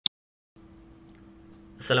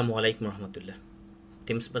আসসালামু আলাইকুম রহমতুল্লাহ।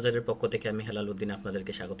 থিমস বাজারের পক্ষ থেকে আমি হেলাল উদ্দিন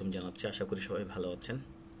আপনাদেরকে স্বাগতম জানাচ্ছি। আশা করি সবাই ভালো আছেন।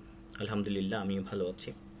 আলহামদুলিল্লাহ আমিও ভালো আছি।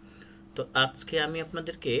 তো আজকে আমি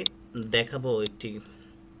আপনাদেরকে দেখাবো একটি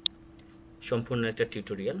সম্পূর্ণ একটা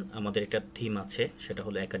টিউটোরিয়াল। আমাদের একটা থিম আছে, সেটা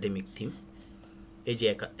হলো একাডেমিক থিম। এই যে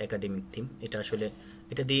একাডেমিক থিম, এটা আসলে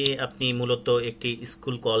এটা দিয়ে আপনি মূলত একটি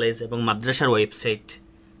স্কুল, কলেজ এবং মাদ্রাসার ওয়েবসাইট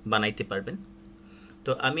বানাইতে পারবেন।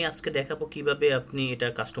 তো আমি আজকে দেখাবো কিভাবে আপনি এটা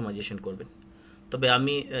কাস্টমাইজেশন করবেন। তবে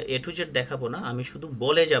আমি এ টু জেড দেখাবো না, আমি শুধু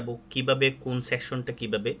বলে যাব কিভাবে কোন সেকশনটা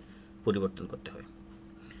কিভাবে পরিবর্তন করতে হয়।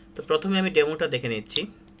 তো প্রথমে আমি ডেমোটা দেখে নিচ্ছি।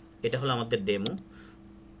 এটা হলো আমাদের ডেমো।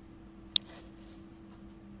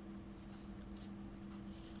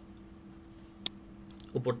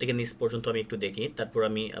 উপর থেকে নিচ পর্যন্ত আমি একটু দেখি, তারপর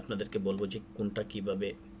আমি আপনাদেরকে বলবো যে কোনটা কিভাবে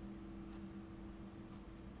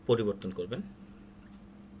পরিবর্তন করবেন।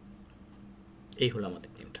 এই হলো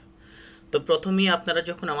আমাদের থিমটা। তো প্রথমেই আপনারা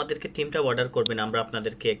যখন আমাদেরকে থিমটা অর্ডার করবেন, আমরা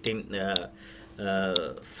আপনাদেরকে একটি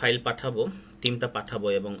ফাইল পাঠাবো, থিমটা পাঠাবো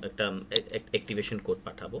এবং একটা অ্যাক্টিভেশন কোড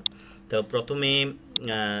পাঠাবো। তো প্রথমে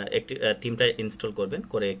একটি থিমটা ইনস্টল করবেন,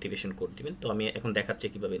 করে অ্যাক্টিভেশন কোড দিবেন। তো আমি এখন দেখাচ্ছি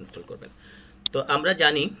কিভাবে ইনস্টল করবেন। তো আমরা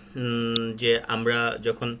জানি যে আমরা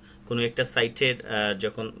যখন কোনো একটা সাইটের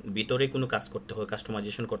যখন ভিতরে কোনো কাজ করতে হয়,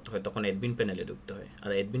 কাস্টমাইজেশন করতে হয়, তখন অ্যাডমিন প্যানেলে ঢুকতে হয়।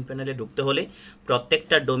 আর অ্যাডমিন প্যানেলে ঢুকতে হলে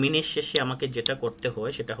প্রত্যেকটা ডোমিনের শেষে আমাকে যেটা করতে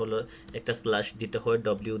হয় সেটা হলো একটা স্ল্যাশ দিতে হয়,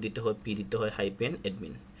 ডব্লিউ দিতে হয়, পি দিতে হয়, হাইপেন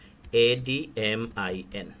অ্যাডমিন,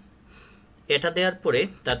 ADMIN। এটা দেওয়ার পরে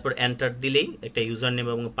তারপর এন্টার দিলেই একটা ইউজার নেম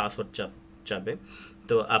এবং পাসওয়ার্ড চাবে।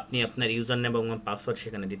 তো আপনি আপনার ইউজার নেম এবং পাসওয়ার্ড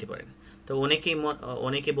সেখানে দিতে পারেন। তো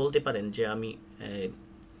অনেকেই বলতে পারেন যে আমি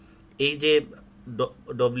এই যে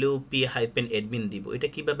WP-admin দিব, এটা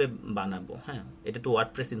কিভাবে বানাবো? হ্যাঁ, এটা তো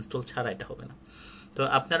ওয়ার্ডপ্রেস ইনস্টল ছাড়া এটা হবে না। তো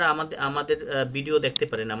আপনারা আমাদের ভিডিও দেখতে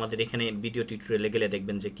পারেন। আমাদের এখানে ভিডিও টিউটোরিয়ালে গেলে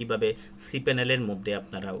দেখবেন যে কিভাবে সিপ্যানেলের মধ্যে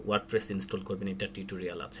আপনারা ওয়ার্ডপ্রেস ইনস্টল করবেন, এটা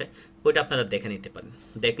টিউটোরিয়াল আছে। ওইটা আপনারা দেখে নিতে পারেন,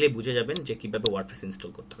 দেখলে বুঝে যাবেন যে কিভাবে ওয়ার্ডপ্রেস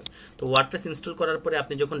ইনস্টল করতে হয়। তো ওয়ার্ডপ্রেস ইনস্টল করার পরে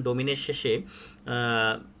আপনি যখন ডোমিনের শেষে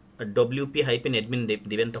WP-admin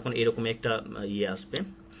দিবেন, তখন এরকম একটা ইয়ে আসবে।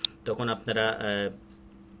 তখন আপনারা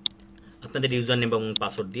আপনাদের ইউজার নেম এবং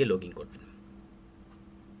পাসওয়ার্ড দিয়ে লগ ইন করবেন।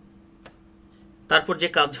 তারপর যে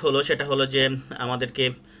কাজ হলো সেটা হলো যে আমাদেরকে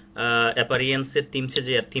অ্যাপারিয়েন্সের থিমসে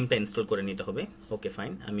যে থিমটা ইনস্টল করে নিতে হবে। ওকে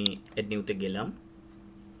ফাইন, আমি এড নিউতে গেলাম,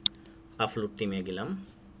 আপলোড থিমে গেলাম,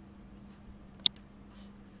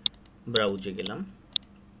 ব্রাউজে গেলাম,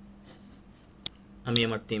 আমি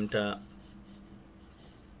আমার থিমটা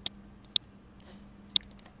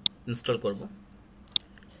ইনস্টল করব।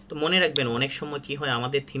 তো মনে রাখবেন, অনেক সময় কি হয়,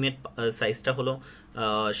 আমাদের থিমের সাইজটা হলো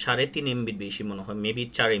 3.5 MB বেশি, মনে হয় মেবি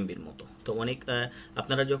 4 MB মতো। তো অনেক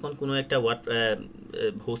আপনারা যখন কোনো একটা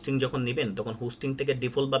হোস্টিং যখন নেবেন, তখন হোস্টিং থেকে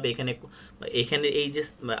ডিফল্টভাবে এখানে এই যে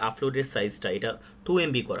আপলোডের সাইজটা এটা 2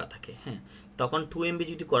 MB করা থাকে। হ্যাঁ, তখন 2 MB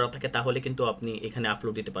যদি করা থাকে তাহলে কিন্তু আপনি এখানে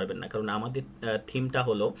আপলোড দিতে পারবেন না, কারণ আমাদের থিমটা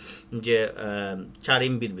হলো যে 4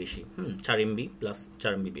 MBর বেশি। 4 MB প্লাস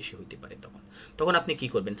 4 MB বেশি হইতে পারে। তখন আপনি কি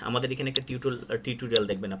করবেন, আমাদের এখানে একটা টিউটোরিয়াল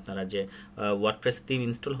দেখবেন আপনারা যে ওয়ার্ডপ্রেস থিম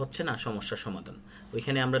ইনস্টল হচ্ছে না, সমস্যার সমাধান।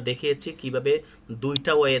 ওইখানে আমরা দেখিয়েছি কিভাবে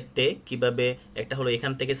দুইটা ওয়েতে কিভাবে, একটা হলো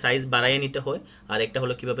এখান থেকে সাইজ বাড়াইয়ে নিতে হয়, আর একটা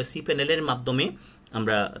হলো কিভাবে সিপ্যানেলের মাধ্যমে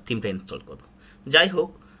আমরা থিমটা ইনস্টল করব। যাই হোক,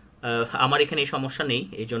 আমার এখানে এই সমস্যা নেই,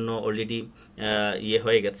 এই জন্য অলরেডি ইয়ে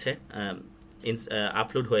হয়ে গেছে,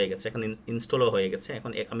 আপলোড হয়ে গেছে, এখন ইনস্টলও হয়ে গেছে।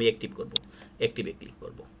 এখন আমি অ্যাক্টিভ করব, অ্যাক্টিভে ক্লিক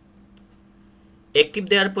করব। অ্যাক্টিভ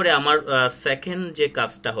দেওয়ার পরে আমার সেকেন্ড যে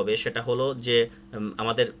কাজটা হবে সেটা হলো যে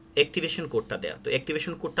আমাদের অ্যাক্টিভেশন কোডটা দেওয়া। তো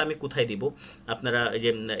অ্যাক্টিভেশন কোডটা আমি কোথায় দিব? আপনারা যে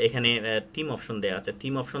এখানে থিম অপশন দেওয়া আছে,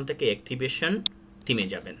 থিম অপশন থেকে অ্যাক্টিভেশন থিমে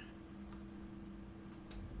যাবেন।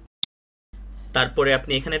 তারপরে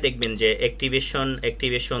আপনি এখানে দেখবেন যে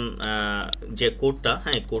অ্যাক্টিভেশন যে কোডটা,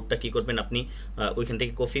 হ্যাঁ কোডটা কি করবেন, আপনি ওইখান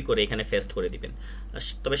থেকে কপি করে এখানে পেস্ট করে দিবেন।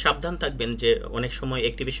 তবে সাবধান থাকবেন যে অনেক সময়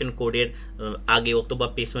অ্যাক্টিভেশন কোডের আগে অথবা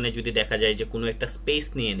পেছনে যদি দেখা যায় যে কোনো একটা স্পেস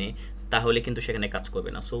নিয়ে নেয়, তাহলে কিন্তু সেখানে কাজ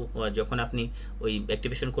করবে না। সো যখন আপনি ওই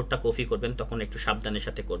অ্যাক্টিভেশন কোডটা কপি করবেন, তখন একটু সাবধানের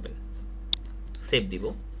সাথে করবেন। সেভ দিব।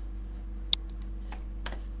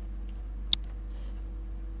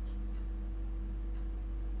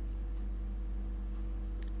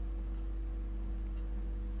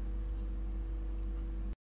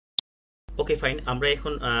 ওকে ফাইন, আমরা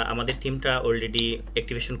এখন আমাদের থিমটা অলরেডি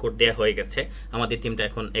অ্যাক্টিভেশন কোড দেওয়া হয়ে গেছে। আমাদের থিমটা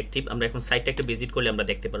এখন অ্যাক্টিভ। আমরা এখন সাইটটা একটু ভিজিট করলে আমরা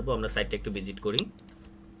দেখতে পারবো। আমরা সাইটটা একটু ভিজিট করি।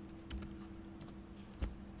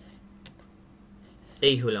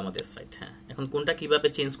 এই হলো আমাদের সাইট। হ্যাঁ, এখন কোনটা কিভাবে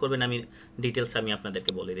চেঞ্জ করবেন আমি ডিটেলস আমি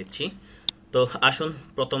আপনাদেরকে বলে দিচ্ছি। তো আসুন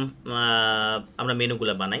প্রথম আমরা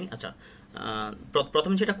মেনুগুলো বানাই। আচ্ছা,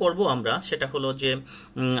 প্রথম যেটা করব আমরা সেটা হলো যে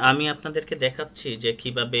আমি আপনাদেরকে দেখাচ্ছি যে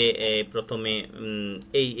কিভাবে প্রথমে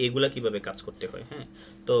এইগুলা কিভাবে কাজ করতে হয়। হ্যাঁ,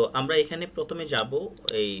 তো আমরা এখানে প্রথমে যাব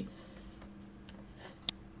এই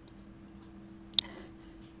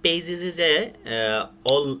পেজেসে যে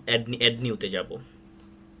অল অ্যাড নিউতে যাব,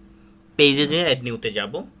 পেজেসে অ্যাড নিউতে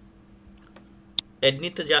যাব। অ্যাড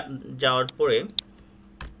নিউতে যাওয়ার পরে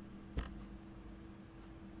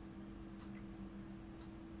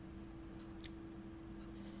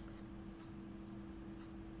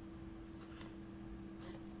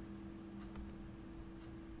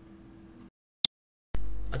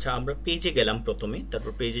আচ্ছা, আমরা পেজে গেলাম প্রথমে।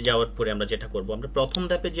 তারপর পেজে যাওয়ার পরে আমরা যেটা করব, আমরা প্রথম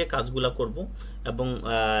ধাপে যে কাজগুলো করব এবং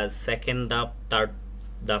সেকেন্ড ধাপ, থার্ড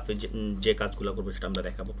ধাপে যে কাজগুলো করবো সেটা আমরা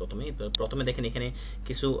দেখাবো। প্রথমে দেখেন এখানে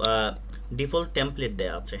কিছু ডিফল্ট টেমপ্লেট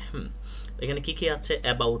দেওয়া আছে। এখানে কি কি আছে?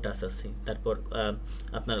 অ্যাবাউট আস আছে, তারপর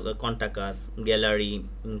আপনার কন্টাক্ট আস, গ্যালারি,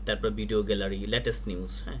 তারপর ভিডিও গ্যালারি, লেটেস্ট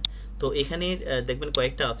নিউজ। হ্যাঁ, তো এখানে দেখবেন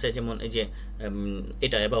কয়েকটা আছে, যেমন এই যে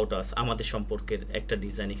এটা অ্যাবাউট আস, আমাদের সম্পর্কের একটা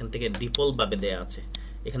ডিজাইন এখান থেকে ডিফল্ট ভাবে দেয়া আছে।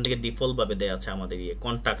 এখান থেকে ডিফল্ট ভাবে দেয়া আছে আমাদের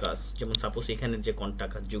কন্টাক্ট আস, যেমন সাপোজ এখানে যে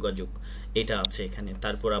কন্টাক্ট আস যোগাযোগ এটা আছে এখানে।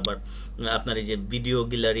 তারপর আবার আপনার এই যে ভিডিও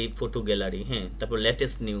গ্যালারি, ফটো গ্যালারি, হ্যাঁ, তারপর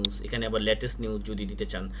লেটেস্ট নিউজ, এখানে আবার লেটেস্ট নিউজ যদি দিতে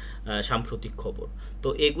চান, সাম্প্রতিক খবর। তো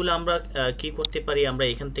এগুলো আমরা কি করতে পারি, আমরা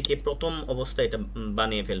এখান থেকে প্রথম অবস্থায় এটা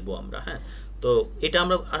বানিয়ে ফেলবো আমরা। হ্যাঁ, তো এটা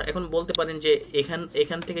আমরা এখন বলতে পারেন যে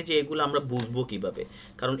এখান থেকে যে এগুলো আমরা বুঝবো কিভাবে,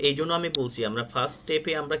 কারণ এই জন্য আমি বলছি আমরা ফার্স্ট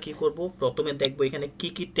স্টেপে আমরা কি করব, প্রথমে দেখবো এখানে কি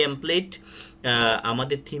কি টেমপ্লেট,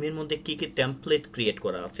 আমাদের থিমের মধ্যে কি কি টেমপ্লেট ক্রিয়েট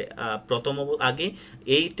করা আছে। আগে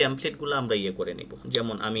এই টেমপ্লেটগুলো আমরা করে নিব।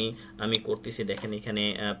 যেমন আমি করতেছি, দেখেন এখানে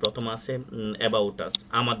প্রথম আছে অ্যাবাউট আস,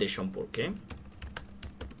 আমাদের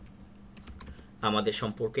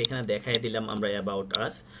সম্পর্কে এখানে দেখাই দিলাম আমরা অ্যাবাউট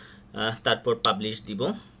আস। তারপর পাবলিশ দিব,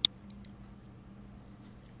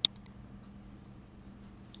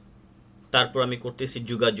 তারপর আমি করতেছি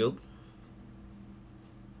যোগাযোগ,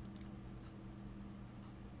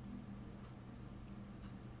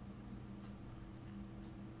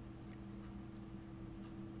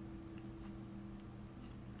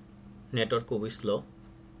 নেটওয়ার্ক খুবই স্লো,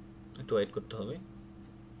 একটু ওয়েট করতে হবে।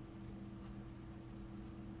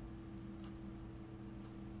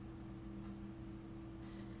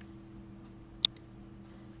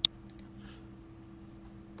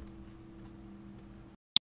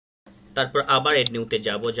 তারপর আবার এড নিউতে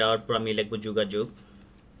যাওয়ার পর আমি লিখবো যোগাযোগ।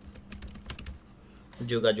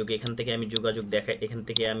 এখান থেকে আমি যোগাযোগ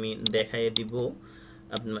দেখাই দিব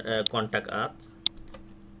আপনার কন্টাক্ট আস।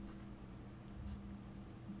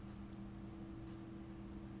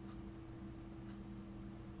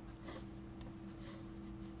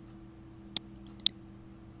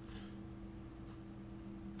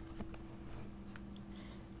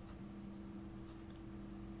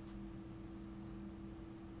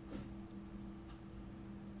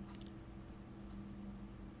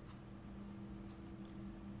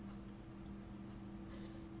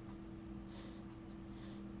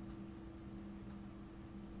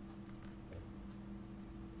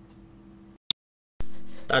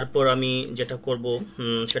 তারপর আমি যেটা করব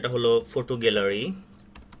সেটা হলো ফটো গ্যালারি।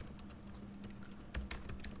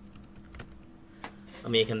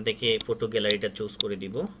 আমি এখান থেকে ফটো গ্যালারিটা চুজ করে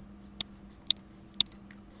দিব,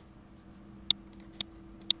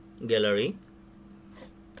 গ্যালারি।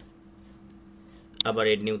 আবার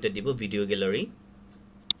এড নিউতে দিব ভিডিও গ্যালারি।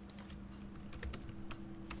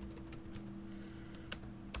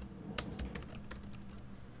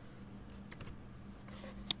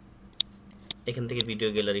 এখান থেকে ভিডিও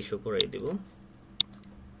গ্যালারি শো করাই দেব।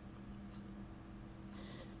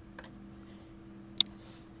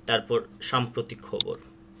 তারপর সাম্প্রতিক খবর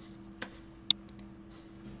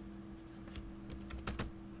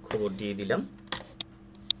দিয়ে দিলাম।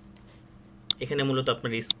 এখানে মূলত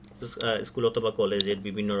আপনার স্কুল অথবা কলেজের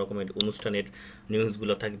বিভিন্ন রকমের অনুষ্ঠানের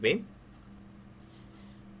নিউজগুলো থাকবে।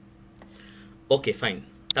 ওকে, ফাইন।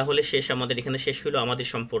 তাহলে আমাদের এখানে শেষ হলো আমাদের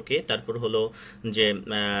সম্পর্কে। তারপর হলো যে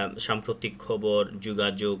সাম্প্রতিক খবর,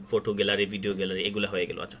 যোগাযোগ, ফটো গ্যালারি, ভিডিও গ্যালারি, এগুলো হয়ে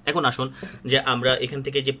গেল। আচ্ছা, এখন আসুন যে আমরা এখান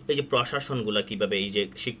থেকে যে এই যে প্রশাসনগুলো কিভাবে, এই যে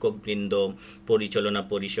শিক্ষকবৃন্দ, পরিচালনা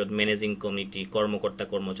পরিষদ, ম্যানেজিং কমিটি, কর্মকর্তা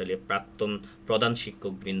কর্মচারী, প্রাক্তন প্রধান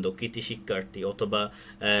শিক্ষকবৃন্দ, কৃতি শিক্ষার্থী অথবা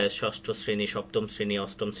ষষ্ঠ শ্রেণী, সপ্তম শ্রেণী,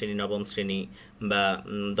 অষ্টম শ্রেণী, নবম শ্রেণী বা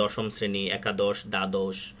দশম শ্রেণী, একাদশ,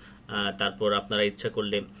 দ্বাদশ, তারপর আপনারা ইচ্ছা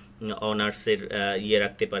করলে অনার্সের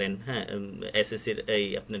রাখতে পারেন। হ্যাঁ, এসএসসির এই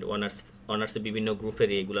আপনার অনার্সের বিভিন্ন গ্রুপের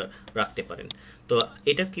এগুলো রাখতে পারেন। তো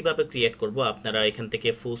এটা কিভাবে ক্রিয়েট করব, আপনারা এখান থেকে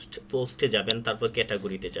পোস্টে যাবেন, তারপর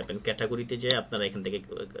ক্যাটাগরিতে যাবেন। ক্যাটাগরিতে যেয়ে আপনারা এখান থেকে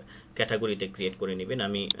ক্যাটাগরিতে ক্রিয়েট করে নেবেন।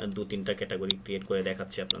 আমি 2-3টা ক্যাটাগরি ক্রিয়েট করে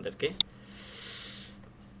দেখাচ্ছি আপনাদেরকে।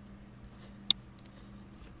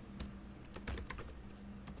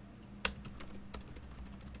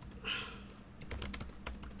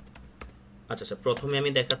 আচ্ছা আচ্ছা, প্রথমে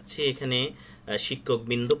আমি দেখাচ্ছি এখানে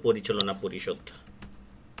শিক্ষকবৃন্দ পরিচালনা পরিষদ।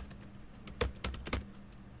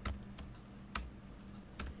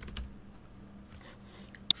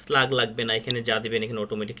 স্লাগ লাগবে না, এখানে যা দিবেন এখানে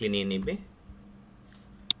অটোমেটিকলি নিয়ে নেবে।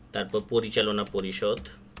 তারপর পরিচালনা পরিষদ,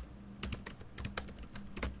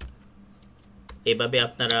 এভাবে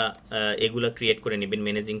আপনারা এগুলা ক্রিয়েট করে নেবেন।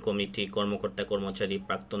 ম্যানেজিং কমিটি, কর্মকর্তা কর্মচারী,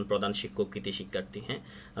 প্রাক্তন প্রধান শিক্ষক, কৃতি শিক্ষার্থী। হ্যাঁ,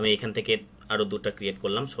 আমি এখান থেকে আরো দুটা ক্রিয়েট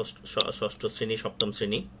করলাম, ষষ্ঠ শ্রেণী, সপ্তম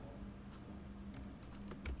শ্রেণী।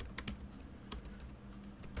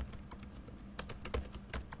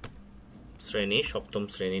 সপ্তম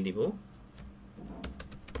শ্রেণী দিব।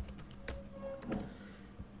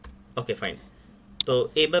 Okay fine. তো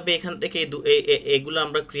এইভাবে এখান থেকে এগুলো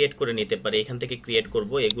আমরা ক্রিয়েট করে নিতে পারি, এখান থেকে ক্রিয়েট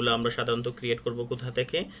করব। এগুলো আমরা সাধারণত ক্রিয়েট করব কোথা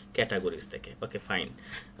থেকে? ক্যাটাগরিজ থেকে। Okay fine.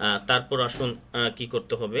 তারপর আসুন কি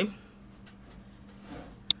করতে হবে,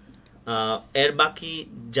 এর বাকি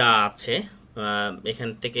যা আছে এখান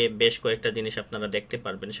থেকে বেশ কয়েকটা জিনিস আপনারা দেখতে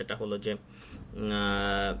পারবেন। সেটা হলো যে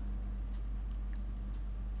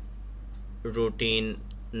রুটিন,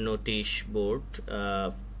 নোটিশ বোর্ড,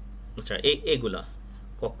 আচ্ছা এগুলা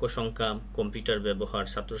কক্ষ সংখ্যা, কম্পিউটার ব্যবহার,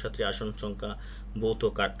 ছাত্রছাত্রী আসন সংখ্যা, ভৌত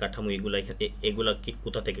কাঠামো, এগুলা কি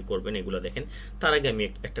কোথা থেকে করবেন এগুলা দেখেন। তার আগে আমি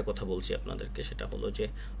একটা কথা বলছি আপনাদেরকে, সেটা হলো যে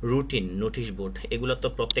রুটিন, নোটিশ বোর্ড, এগুলো তো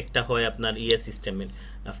প্রত্যেকটা হয় আপনার সিস্টেমের।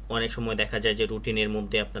 অনেক সময় দেখা যায় যে রুটিনের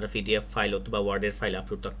মধ্যে আপনারা পিডিএফ ফাইল অথবা ওয়ার্ডের ফাইল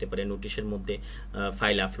আপলোড থাকতে পারে, নোটিশের মধ্যে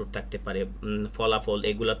ফাইল আপলোড থাকতে পারে, ফলাফল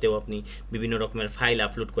এগুলাতেও আপনি বিভিন্ন রকমের ফাইল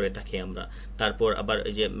আপলোড করে থাকি আমরা। তারপর আবার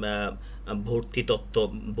এই যে ভর্তি তথ্য,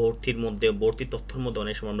 ভর্তির মধ্যে ভর্তি তথ্যের মধ্যে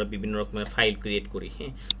অনেক সময় আমরা বিভিন্ন রকমের ফাইল ক্রিয়েট করি।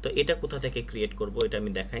 হ্যাঁ, তো এটা কোথা থেকে ক্রিয়েট করব এটা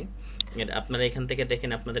আমি দেখাই। আপনারা এখান থেকে দেখেন,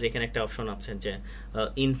 আপনাদের এখানে একটা অপশন আছে যে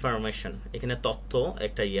ইনফরমেশন, এখানে তথ্য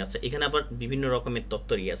একটা আছে, এখানে আবার বিভিন্ন রকমের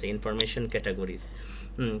তথ্যর আছে, ইনফরমেশন ক্যাটাগরিজ।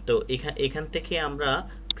 তো এখান থেকে আমরা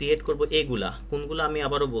ক্রিয়েট করব এগুলা। কোনগুলো আমি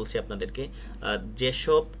আবারও বলছি আপনাদেরকে,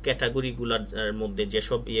 যেসব ক্যাটাগরিগুলার মধ্যে,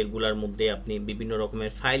 যেসব ইয়েগুলার মধ্যে আপনি বিভিন্ন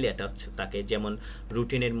রকমের ফাইল অ্যাটাচ থাকে, যেমন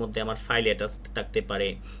রুটিনের মধ্যে আমার ফাইল অ্যাটাচ থাকতে পারে,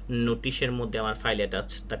 নোটিশের মধ্যে আমার ফাইল অ্যাটাচ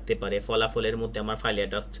থাকতে পারে, ফলাফলের মধ্যে আমার ফাইল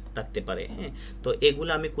অ্যাটাচ থাকতে পারে। হ্যাঁ, তো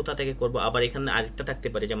এগুলো আমি কোথা থেকে করব? আবার এখানে আরেকটা থাকতে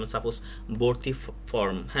পারে, যেমন সাপোজ ভর্তি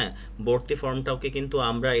ফর্ম। হ্যাঁ, ভর্তি ফর্মটাকে কিন্তু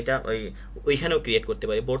আমরা এটা ওইখানেও ক্রিয়েট করতে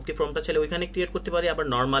পারি। ভর্তি ফর্মটা চাইলে ওইখানে ক্রিয়েট করতে পারি, আবার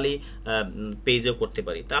নর্মালি পেজেও করতে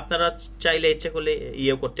পারি। তা আপনারা চাইলে ইচ্ছে করলে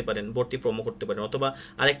ইয়েও করতে পারেন, ভর্তি ফর্মও করতে পারেন, অথবা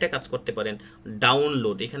আরেকটা কাজ করতে পারেন,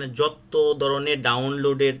 ডাউনলোড। এখানে যত ধরনের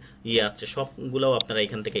ডাউনলোডের আছে সবগুলোও আপনারা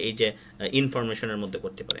এখান থেকে এই যে ইনফরমেশনের মধ্যে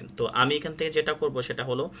করতে পারেন। তো আমি এখান থেকে যেটা করব সেটা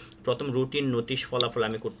হলো, প্রথম রুটিন, নোটিশ, ফলাফল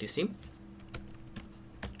আমি করতেছি।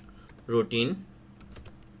 রুটিন,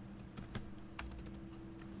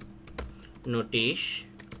 নোটিশ,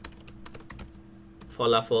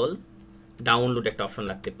 ফলাফল, ডাউনলোড একটা অপশন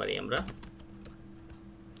লাগতে পারি আমরা।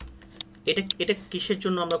 এটা কিসের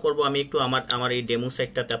জন্য আমরা করব আমি একটু আমার এই ডেমো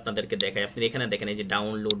সাইটটাতে আপনাদেরকে দেখাই। আপনি এখানে দেখেন এই যে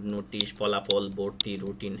ডাউনলোড, নোটিশ, ফলাফল, ভর্তি,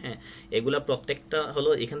 রুটিন। হ্যাঁ, এগুলা প্রত্যেকটা হলো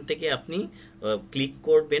এখান থেকে আপনি ক্লিক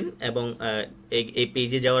করবেন এবং এই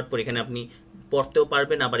পেজে যাওয়ার পর এখানে আপনি পড়তেও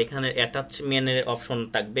পারবেন, আবার এখানে অ্যাটাচমেন্টের অপশন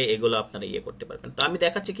থাকবে, এগুলো আপনারা ইয়ে করতে পারবেন। তো আমি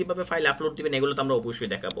দেখাচ্ছি কিভাবে ফাইল আপলোড দিবেন, এগুলো তো আমরা অবশ্যই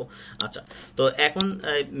দেখাবো। আচ্ছা, তো এখন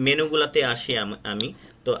মেনুগুলাতে আসি আমি।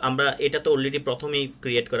 তো আমরা এটা তো অলরেডি প্রথমেই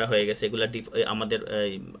ক্রিয়েট করা হয়ে গেছে, এগুলা আমাদের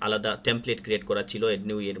আলাদা টেমপ্লেট ক্রিয়েট করা ছিল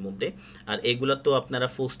নিউ এর মধ্যে। আর এগুলা তো আপনারা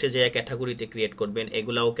পোস্টে যে ক্যাটাগরিতে ক্রিয়েট করবেন,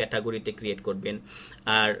 এগুলাও ক্যাটাগরিতে ক্রিয়েট করবেন।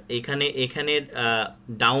 আর এখানের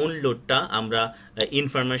ডাউনলোডটা আমরা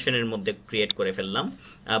ইনফরমেশনের মধ্যে ক্রিয়েট করে ফেললাম।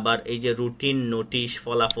 আবার এই যে রুটিন, নোটিশ,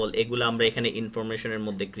 ফলাফল, এগুলো আমরা এখানে ইনফরমেশনের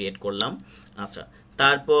মধ্যে ক্রিয়েট করলাম। আচ্ছা,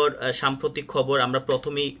 তারপর সাম্প্রতিক খবর আমরা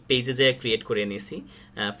প্রথমেই পেজে যেয়ে ক্রিয়েট করে নিয়েছি।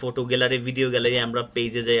 ফটো গ্যালারি, ভিডিও গ্যালারি আমরা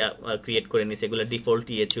পেজে যেয়ে ক্রিয়েট করে নিয়েছি, এগুলো ডিফল্ট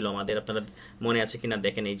ইয়ে ছিল আমাদের। আপনারা মনে আছে কিনা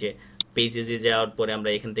দেখেন, এই যে পেজে যে যাওয়ার পরে আমরা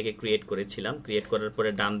এখান থেকে ক্রিয়েট করেছিলাম। ক্রিয়েট করার পরে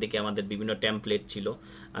ডান দিকে আমাদের বিভিন্ন টেমপ্লেট ছিল।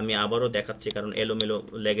 আমি আবারও দেখাচ্ছি কারণ এলোমেলো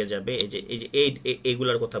লেগে যাবে। এই যে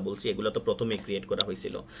এইগুলার কথা বলছি, এগুলো তো প্রথমেই ক্রিয়েট করা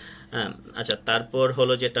হয়েছিল। আচ্ছা, তারপর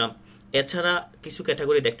হলো যেটা, এছাড়া কিছু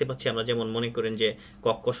ক্যাটাগরি দেখতে পাচ্ছি আমরা, যেমন মনে করেন যে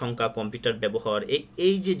কক্ষ সংখ্যা, কম্পিউটার ব্যবহার,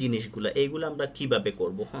 এই যে জিনিসগুলো, এইগুলো আমরা কিভাবে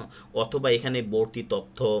করব। হ্যাঁ, অথবা এখানে ভর্তি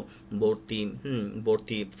তথ্য,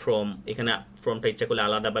 ভর্তি ফর্ম, এখানে ফর্মটা ইচ্ছা করলে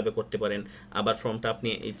আলাদাভাবে করতে পারেন, আবার ফর্মটা আপনি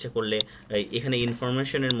ইচ্ছা করলে এখানে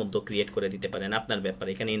ইনফরমেশনের মধ্যে ক্রিয়েট করে দিতে পারেন, আপনার ব্যাপারে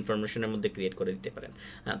এখানে ইনফরমেশনের মধ্যে ক্রিয়েট করে দিতে পারেন।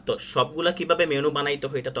 তো সবগুলা কিভাবে মেনু বানাইতে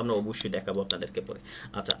হয় এটা তো আমরা অবশ্যই দেখাবো আপনাদেরকে পরে।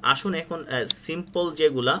 আচ্ছা, আসুন এখন সিম্পল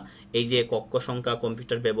যেগুলা, এই যে কক্ষ সংখ্যা,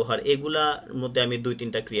 কম্পিউটার ব্যবহার, এগুলার মধ্যে আমি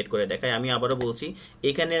 2-3টা ক্রিয়েট করে দেখাই। আমি আবারও বলছি,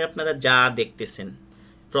 এখানে আপনারা যা দেখতেছেন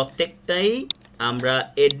প্রত্যেকটাই আমরা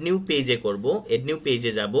এড নিউ পেজে করব, এড নিউ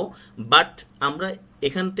পেজে যাব, বাট আমরা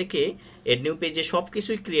এখান থেকে এড নিউ পেজে সব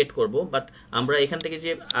কিছুই ক্রিয়েট করব, বাট আমরা এখান থেকে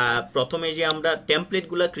যে প্রথমে যে আমরা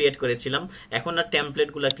টেমপ্লেটগুলো ক্রিয়েট করেছিলাম, এখন আর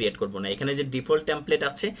টেমপ্লেটগুলো ক্রিয়েট করব না। এখানে যে ডিফল্ট টেমপ্লেট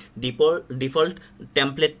আছে, ডিফল্ট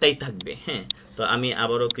টেমপ্লেটটাই থাকবে। হ্যাঁ, তো আমি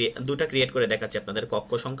আবারও দুটা ক্রিয়েট করে দেখাচ্ছি আপনাদের,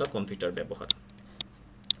 কক্ষ সংখ্যা, কম্পিউটার ব্যবহার,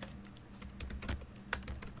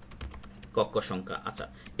 কক্ষ সংখ্যা। আচ্ছা,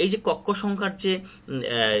 এই যে কক্ষ সংখ্যার যে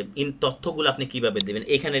তথ্যগুলো আপনি কিভাবে দেবেন,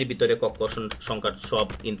 এখানের ভিতরে কক্ষ সংখ্যার সব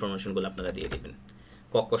ইনফরমেশনগুলো আপনারা দিয়ে দিবেন।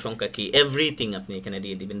 কক্ষ সংখ্যা কি, এভরিথিং আপনি এখানে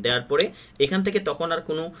দিয়ে দিবেন। দেওয়ার পরে এখান থেকে তখন আর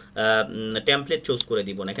কোনো টেমপ্লেট চুজ করে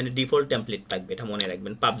দিব না, এখানে ডিফল্ট টেমপ্লেট থাকবে, এটা মনে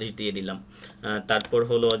রাখবেন। পাবলিশ দিয়ে দিলাম। তারপর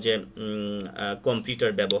হলো যে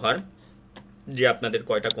কম্পিউটার ব্যবহার, যে আপনাদের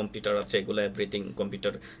কয়টা কম্পিউটার আছে এগুলো, এভরিথিং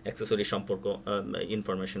কম্পিউটার অ্যাক্সেসরি সম্পর্ক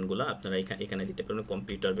ইনফরমেশনগুলো আপনারা এখানে দিতে পারবেন।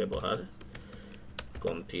 কম্পিউটার ব্যবহার,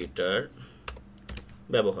 কম্পিউটার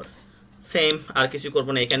ব্যবহার, সেম, আর কিছু করব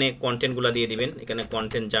না। এখানে কন্টেন্টগুলো দিয়ে দিবেন, এখানে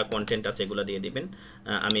কন্টেন্ট যা কন্টেন্ট আছে এগুলো দিয়ে দিবেন।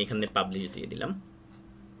 আমি এখানে পাবলিশ দিয়ে দিলাম।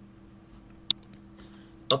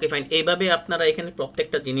 ওকে ফাইন, এইভাবে আপনারা এখানে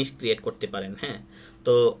প্রত্যেকটা জিনিস ক্রিয়েট করতে পারেন। হ্যাঁ,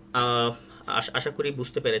 তো আশা করি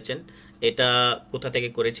বুঝতে পেরেছেন এটা কোথা থেকে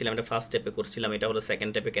করেছিলাম। এটা ফার্স্ট স্টেপে করছিলাম, এটা হলো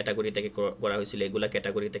সেকেন্ড স্টেপে ক্যাটাগরি থেকে করা হয়েছিল, এগুলা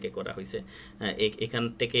ক্যাটাগরি থেকে করা হয়েছে। এখান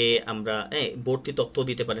থেকে আমরা ভর্তি তথ্য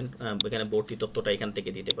দিতে পারেন, এখানে ভর্তি তথ্যটা এখান থেকে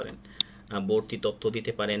দিতে পারেন, ভর্তি তথ্য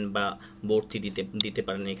দিতে পারেন বা ভর্তি দিতে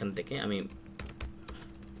পারেন এখান থেকে। আমি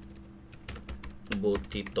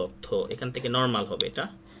ভর্তি তথ্য এখান থেকে নর্মাল হবে, এটা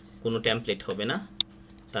কোনো টেমপ্লেট হবে না।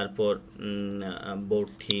 তারপর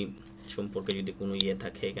ভর্তি সম্পর্কে যদি কোনো ইয়ে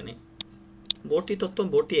থাকে, এখানে ভর্তি তথ্য,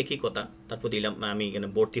 ভর্তি একই কথা। তারপর দিলাম আমি এখানে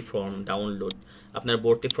ভর্তি ফর্ম ডাউনলোড। আপনার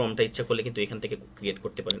ভর্তি ফর্মটা ইচ্ছা করলে কিন্তু এখান থেকে ক্রিয়েট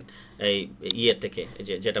করতে পারেন, এই ইয়ে থেকে,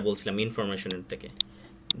 যেটা বলছিলাম ইনফরমেশনের থেকে।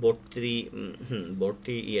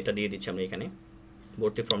 ভর্তি ইয়েটা দিয়ে দিচ্ছি আমরা এখানে,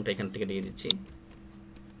 ভর্তি ফর্মটা এখান থেকে দিয়ে দিচ্ছি।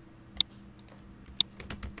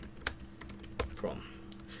 ফর্ম,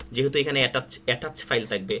 যেহেতু এখানে অ্যাটাচ ফাইল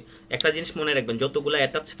থাকবে, একটা জিনিস মনে রাখবেন, যতগুলো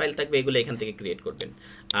অ্যাটাচ ফাইল থাকবে এগুলো এখান থেকে ক্রিয়েট করবেন।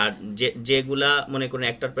 আর যেগুলা মনে করেন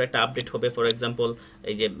একটার পর একটা আপডেট হবে, ফর এক্সাম্পল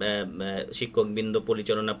এই যে শিক্ষকবৃন্দ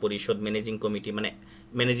পরিচালনা পরিষদ, ম্যানেজিং কমিটি, মানে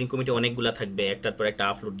ম্যানেজিং কমিটি অনেকগুলা থাকবে, একটার পর একটা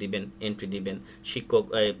আপলোড দিবেন, এন্ট্রি দিবেন,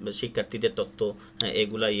 শিক্ষার্থীদের তথ্য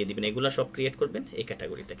এগুলা ইয়ে দিবেন, এগুলা সব ক্রিয়েট করবেন এই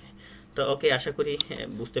ক্যাটাগরি থেকে। তো ওকে, আশা করি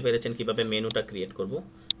বুঝতে পেরেছেন কিভাবে মেনুটা ক্রিয়েট করব।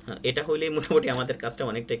 এটা হইলেই মোটামুটি আমাদের কাজটা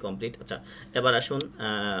অনেকটাই কমপ্লিট। আচ্ছা, এবার আসুন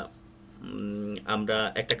আমরা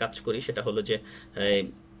একটা কাজ করি, সেটা হলো যে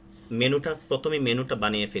প্রথমে মেনুটা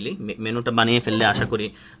বানিয়ে ফেলি। মেনুটা বানিয়ে ফেললে আশা করি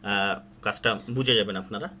কাজটা বুঝে যাবেন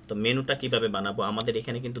আপনারা। তো মেনুটা কিভাবে বানাবো, আমাদের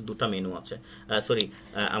এখানে কিন্তু দুটা মেনু আছে,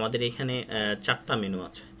 আমাদের এখানে চারটা মেনু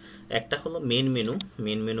আছে। একটা হলো মেন মেনু,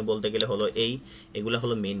 মেন মেনু বলতে গেলে হলো এগুলা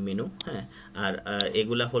হলো মেন মেনু। হ্যাঁ, আর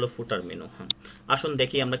এগুলা হলো ফুটার মেনু। হ্যাঁ, আসুন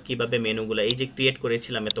দেখি আমরা কিভাবে মেনুগুলা এই যে ক্রিয়েট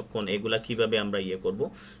করেছিলাম এতক্ষণ, এগুলা কিভাবে আমরা ইয়ে করব।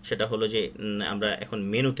 সেটা হলো যে আমরা এখন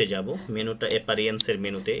মেনুতে যাব, মেনুটা অ্যাপারিয়েন্সের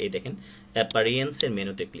মেনুতে, এই দেখেন অ্যাপারিয়েন্সের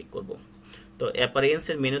মেনুতে ক্লিক করব। তো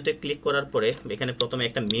অ্যাপারিয়েন্সের মেনুতে ক্লিক করার পরে এখানে প্রথমে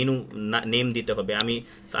একটা মেনু নেম দিতে হবে।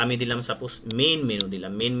 আমি দিলাম সাপোজ মেইন মেনু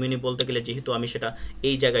দিলাম। মেইন মেনু বলতে গেলে যেহেতু আমি সেটা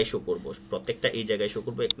এই জায়গায় শো করব, প্রত্যেকটা এই জায়গায় শো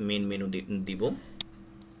করবো, মেইন মেনু দিব।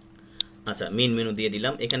 আচ্ছা, মেইন মেনু দিয়ে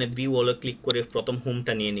দিলাম। এখানে ভিউ অলে ক্লিক করে প্রথম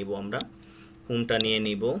হোমটা নিয়ে নিব, আমরা হোমটা নিয়ে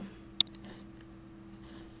নিব,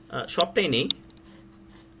 সবটাই নেই,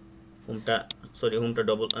 হোমটা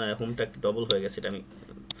হোমটা ডবল হয়ে গেছে, এটা আমি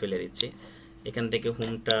ফেলে দিচ্ছি। এখান থেকে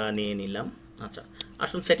হোমটা নিয়ে নিলাম। আচ্ছা,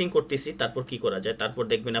 আসুন সেটিং করতেছি, তারপর কি করা যায়। তারপর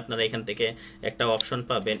দেখবেন আপনারা এখান থেকে একটা অপশন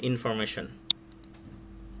পাবেন, ইনফরমেশন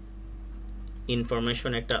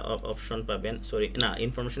একটা অপশন পাবেন,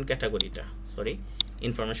 ইনফরমেশন ক্যাটাগরিটা,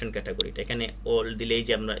 ইনফরমেশন ক্যাটাগরিটা এখানে অল দিলেই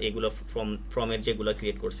যে আমরা এগুলো ফর্মের যেগুলো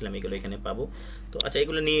ক্রিয়েট করছিলাম এগুলো এখানে পাবো। তো আচ্ছা,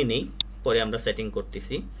 এগুলো নিয়ে নেই, পরে আমরা সেটিং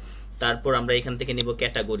করতেছি। তারপর আমরা এখান থেকে নিব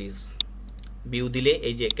ক্যাটাগরিজ, ভিউ দিলে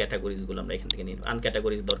এই যে ক্যাটাগরিজগুলো আমরা এখান থেকে নিব,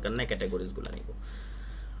 আনক্যাটাগরিজ দরকার নাই, ক্যাটাগরিজগুলো নিব।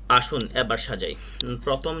 আসুন এবার সাজাই।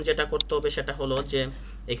 প্রথম যেটা করতে হবে সেটা হলো যে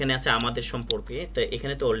এখানে আছে আমাদের সম্পর্কে, তো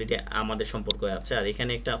এখানে তো অলরেডি আমাদের সম্পর্ক আছে, আর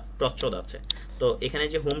এখানে একটা প্রচ্ছদ আছে। তো এখানে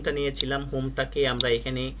যে হোমটা নিয়েছিলাম, হোমটাকে আমরা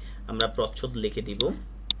এখানে প্রচ্ছদ লিখে দিব,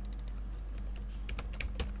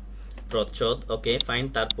 প্রচ্ছদ। ওকে ফাইন,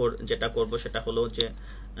 তারপর যেটা করব সেটা হলো যে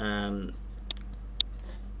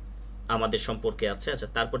আমাদের সম্পর্কে আছে। আচ্ছা,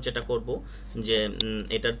 তারপর যেটা করব যে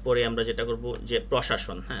এটার পরে আমরা যেটা করব যে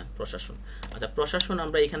প্রশাসন। হ্যাঁ, প্রশাসন। আচ্ছা, প্রশাসন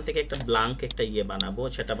আমরা এখান থেকে একটা ব্ল্যাঙ্ক একটা ইয়ে বানাবো,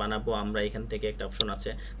 সেটা বানাবো আমরা এখান থেকে একটা অপশন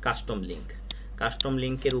আছে কাস্টম লিঙ্ক। কাস্টম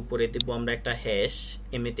লিঙ্কের উপরে দেব আমরা একটা হ্যাশ,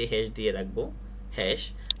 এমএতে হ্যাশ দিয়ে রাখবো, হ্যাশ,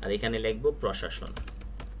 আর এখানে লিখবো প্রশাসন।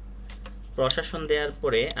 প্রশাসন দেওয়ার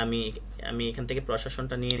পরে আমি আমি এখান থেকে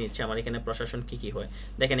প্রশাসনটা নিয়ে নিচ্ছি। আমার এখানে প্রশাসন কি হয়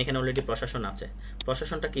দেখেন, এখানে অলরেডি প্রশাসন আছে।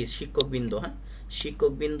 প্রশাসনটা কি শিক্ষকবৃন্দ, হ্যাঁ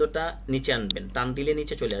শিক্ষকবৃন্দটা নিচে আনবেন, টান দিলে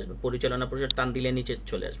নিচে চলে আসবে, পরিচালনা পরিষদ টান দিলে নিচে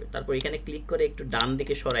চলে আসবে। তারপর এখানে ক্লিক করে একটু ডান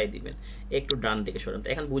দিকে সরাই দিবেন, একটু ডান দিকে সরান।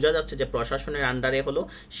 এখন বোঝা যাচ্ছে যে প্রশাসনের আন্ডারে হলো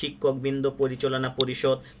শিক্ষকবৃন্দ, পরিচালনা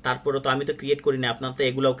পরিষদ। তারপরে তো আমি তো ক্রিয়েট করি না, আপনার তো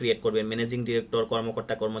এগুলাও ক্রিয়েট করবেন, ম্যানেজিং ডিরেক্টর,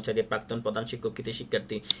 কর্মকর্তা কর্মচারী, প্রাক্তন প্রধান শিক্ষক, কৃতি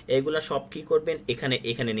শিক্ষার্থী, এইগুলা সব কি করবেন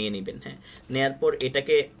এখানে নিয়ে নেবেন। হ্যাঁ, নেয়ার পর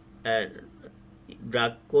এটাকে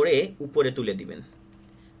ড্রাগ করে উপরে তুলে দিবেন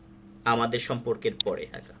আমাদের সম্পর্কের পরে।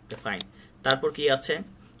 ফাইন। তারপর কি আছে,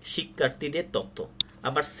 শিক্ষার্থীদের তথ্য।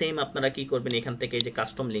 আবার সেম আপনারা কি করবেন, এখান থেকে এই যে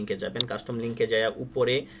কাস্টম লিঙ্কে যাবেন, কাস্টম লিঙ্কে যায়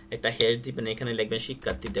উপরে একটা হ্যাশ দিবেন, এখানে লিখবেন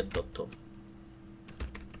শিক্ষার্থীদের তথ্য।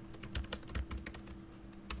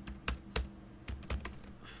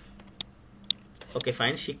 Okay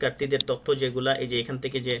fine. শিক্ষার্থীদের তথ্য যেগুলা, এই যে এখান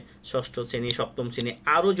থেকে যে ষষ্ঠ শ্রেণী, সপ্তম শ্রেণী,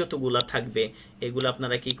 আরও যতগুলা থাকবে এগুলো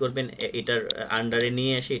আপনারা কি করবেন, এটার আন্ডারে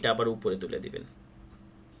নিয়ে এসে এটা আবার উপরে তুলে দিবেন।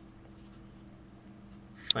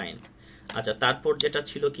 ফাইন। আচ্ছা, তারপর যেটা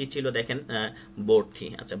ছিল কি ছিল দেখেন, ভর্তি।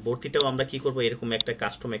 আচ্ছা, ভর্তিটাও আমরা কি করব, এরকম একটা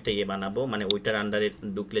কাস্টম একটা ইয়ে বানাবো, মানে ওইটার আন্ডারে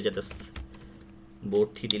ঢুকলে যেটা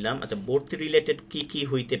ভর্তি দিলাম। আচ্ছা, ভর্তি রিলেটেড কি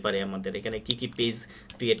হইতে পারে আমাদের এখানে, কি পেজ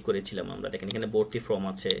ক্রিয়েট করেছিলাম আমরা, দেখেন এখানে ভর্তি ফর্ম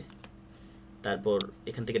আছে, তারপর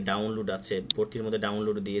এখান থেকে ডাউনলোড আছে, ভর্তির মধ্যে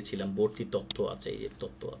ডাউনলোড দিয়েছিলাম, ভর্তি তথ্য আছে, এই যে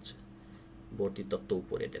তথ্য আছে, ভর্তি তথ্য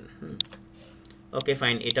উপরে দেন। Okay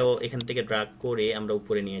fine. এটাও এখান থেকে ড্রাগ করে আমরা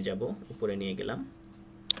উপরে নিয়ে যাব, উপরে নিয়ে গেলাম,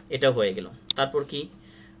 এটা হয়ে গেল। তারপর কি,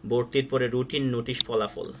 ভর্তির পরে রুটিন, নোটিশ,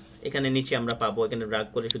 ফলাফল এখানে নিচে আমরা পাবো, এখানে ড্রাগ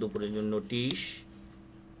করে শুধু উপরে নোটিশ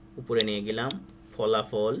উপরে নিয়ে গেলাম,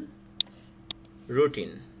 ফলাফল,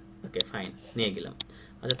 রুটিন। ওকে ফাইন, নিয়ে গেলাম।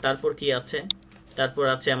 আচ্ছা, তারপর কি আছে, তারপর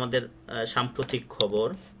আছে আমাদের সাম্প্রতিক খবর,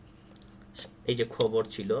 এই যে খবর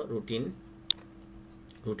ছিল রুটিন,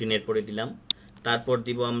 রুটিনের পরে দিলাম। তারপর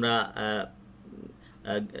দিব আমরা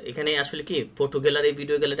এখানে আসলে কি ফটো গ্যালারি,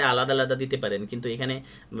 ভিডিও গ্যালারি আলাদা আলাদা দিতে পারেন, কিন্তু এখানে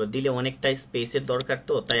দিলে অনেকটাই স্পেসের দরকার,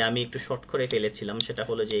 তো তাই আমি একটু শর্ট করে ফেলেছিলাম। সেটা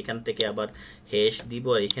হলো যে এখান থেকে আবার হ্যাশ দিব,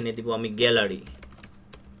 এখানে দিব আমি গ্যালারি,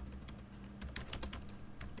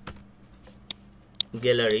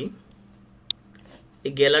 গ্যালারি।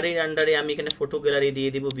 এই গ্যালারির আন্ডারে আমি এখানে ফটো গ্যালারি দিয়ে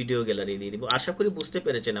দিব, ভিডিও গ্যালারি দিয়ে দিব। আশা করি বুঝতে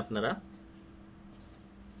পেরেছেন আপনারা।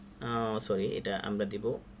 সরি, এটা আমরা দিব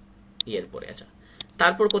ইয়ের পরে। আচ্ছা,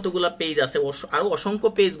 তারপর কতগুলা পেজ আছে, আরো অসংখ্য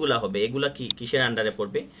পেজগুলা হবে, এগুলা কিসের আন্ডারে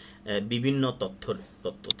পড়বে, বিভিন্ন তথ্য।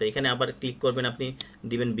 তো এখানে আবার ক্লিক করবেন, আপনি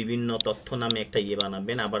দিবেন বিভিন্ন তথ্য নামে একটা ইয়ে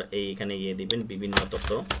বানাবেন, আবার এইখানে ইয়ে দিবেন বিভিন্ন তথ্য,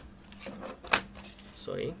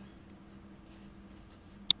 সরি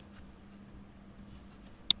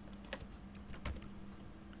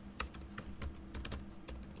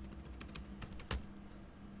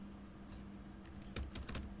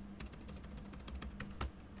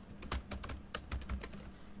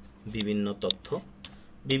বিভিন্ন তথ্য।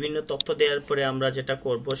 বিভিন্ন তথ্য দেওয়ার পরে আমরা যেটা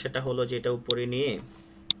করব সেটা হলো যে এটা উপরে নিয়ে,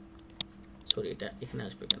 সরি এটা এখানে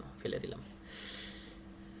আসবে কেন, ফেলে দিলাম।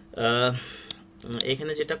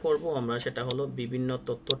 এখানে যেটা করব আমরা সেটা হলো বিভিন্ন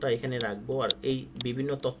তথ্যটা এখানে রাখবো, আর এই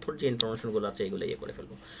বিভিন্ন তথ্যর যে ইনফরমেশনগুলো আছে এগুলো ইয়ে করে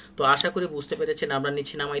ফেলবো। তো আশা করি বুঝতে পেরেছেন, আমরা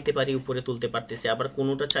নিচে নামাইতে পারি, উপরে তুলতে পারতেছি, আবার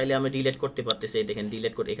কোনোটা চাইলে আমি ডিলিট করতে পারতেছি। এই দেখেন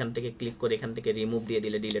ডিলিট করে এখান থেকে ক্লিক করে এখান থেকে রিমুভ দিয়ে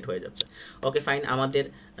দিলে ডিলিট হয়ে যাচ্ছে। ওকে ফাইন, আমাদের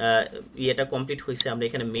ইয়েটা কমপ্লিট হয়েছে। আমরা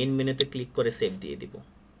এখানে মেইন মেনুতে ক্লিক করে সেভ দিয়ে দিব।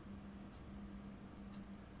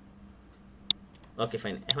 Okay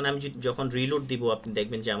fine. এখন আমি যখন রিলোড দিব আপনি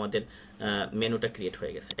দেখবেন যে আমাদের মেনুটা ক্রিয়েট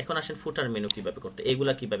হয়ে গেছে। এখন আসেন ফুটার মেনু কিভাবে করতে,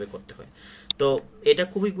 এগুলা কিভাবে করতে হয়। তো এটা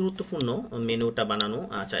খুবই গুরুত্বপূর্ণ মেনুটা বানানো।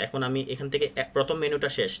 আচ্ছা, এখন আমি এখান থেকে প্রথম মেনুটা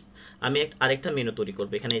শেষ, আমি আরেকটা মেনু তৈরি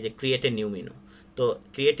করবো। এখানে এই যে ক্রিয়েট এ নিউ মেনু, তো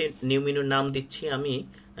ক্রিয়েট এ নিউ মেনুর নাম দিচ্ছি আমি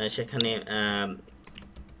সেখানে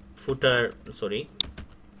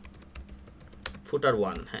ফুটার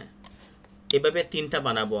 1। হ্যাঁ, এভাবে তিনটা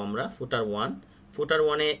বানাবো আমরা। ফুটার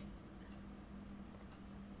 1 এ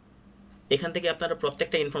এখান থেকে আপনারা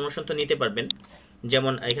প্রত্যেকটা ইনফরমেশন তো নিতে পারবেন,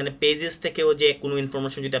 যেমন এখানে পেজেস থেকেও যে কোনো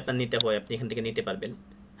ইনফরমেশন যদি আপনার নিতে হয় আপনি এখান থেকে নিতে পারবেন।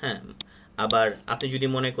 হ্যাঁ, আবার আপনি যদি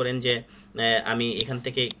মনে করেন যে আমি এখান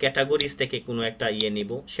থেকে ক্যাটাগরিজ থেকে কোনো একটা ইয়ে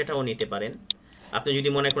নিব, সেটাও নিতে পারেন। আপনি যদি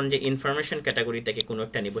মনে করেন যে ইনফরমেশন ক্যাটাগরি থেকে কোনো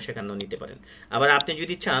একটা নিব, সেখানেও নিতে পারেন। আবার আপনি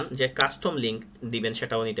যদি চান যে কাস্টম লিঙ্ক দিবেন,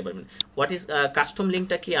 সেটাও নিতে পারবেন। হোয়াট ইজ কাস্টম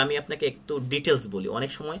লিঙ্কটা কি, আমি আপনাকে একটু ডিটেলস বলি।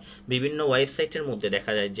 অনেক সময় বিভিন্ন ওয়েবসাইটের মধ্যে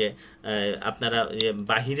দেখা যায় যে আপনারা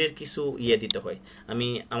বাহিরের কিছু ইয়ে দিতে হয়। আমি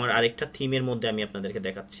আমার আরেকটা থিমের মধ্যে আমি আপনাদেরকে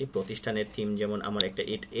দেখাচ্ছি, প্রতিষ্ঠানের থিম, যেমন আমার একটা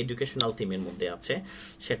এডুকেশনাল থিমের মধ্যে আছে।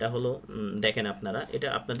 সেটা হলো দেখেন আপনারা, এটা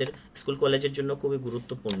আপনাদের স্কুল কলেজের জন্য খুবই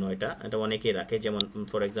গুরুত্বপূর্ণ। এটা অনেকেই রাখে, যেমন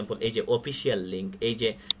ফর এক্সাম্পল এই যে অফিসিয়াল লিঙ্ক, লিঙ্ক, এই যে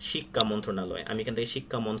শিক্ষা মন্ত্রণালয়, আমি এখান থেকে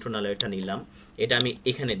শিক্ষা মন্ত্রণালয়টা নিলাম, এটা আমি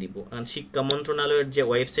এখানে দিব। কারণ শিক্ষা মন্ত্রণালয়ের যে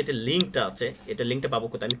ওয়েবসাইটের লিঙ্কটা আছে, এটা লিঙ্কটা পাবো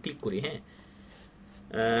কোথায়, আমি ক্লিক করি, হ্যাঁ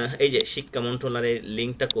এই যে শিক্ষা মন্ত্রণালয়ের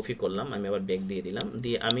লিঙ্কটা কপি করলাম, আমি আবার ব্যাক দিয়ে দিলাম,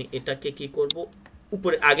 দিয়ে আমি এটাকে কি করব,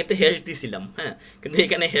 উপরে আগেতে হ্যাশ দিছিলাম, হ্যাঁ কিন্তু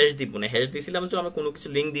এখানে হ্যাশ দিব না, হ্যাশ দিছিলাম তো আমি কোনো কিছু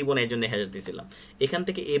লিঙ্ক দিব না, এই জন্য হ্যাশ দিছিলাম। এখান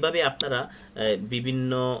থেকে এভাবে আপনারা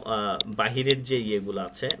বিভিন্ন বাহিরের যে ইয়েগুলো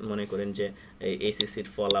আছে, মনে করেন যে এইচএসসির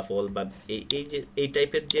ফলাফল বা এই যে এই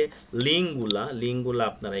টাইপের যে লিঙ্কগুলা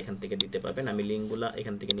আপনারা এখান থেকে দিতে পারবেন। আমি লিঙ্কগুলা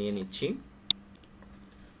এখান থেকে নিয়ে নিচ্ছি,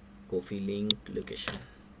 কপি লিঙ্ক লোকেশন,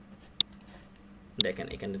 দেখেন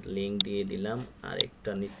এখানে লিঙ্ক দিয়ে দিলাম, আর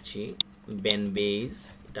একটা নিচ্ছি ব্যান বেজ,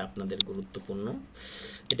 এটা আপনাদের গুরুত্বপূর্ণ,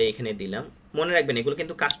 এটা এখানে দিলাম। মনে রাখবেন এগুলো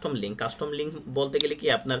কিন্তু কাস্টম লিঙ্ক বলতে গেলে কি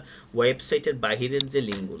আপনার ওয়েবসাইটের বাহিরের যে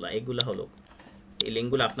লিঙ্কগুলো, এগুলো হলো এই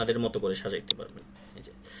লিঙ্কগুলো আপনাদের মতো করে সাজাইতে পারবেন। এই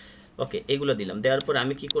যে ওকে, এগুলো দিলাম, দেওয়ার পর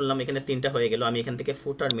আমি কি করলাম, এখানে 3টা হয়ে গেল, আমি এখান থেকে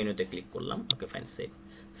ফুটার মেনুতে ক্লিক করলাম, ওকে ফাইন,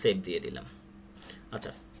 সেভ দিয়ে দিলাম।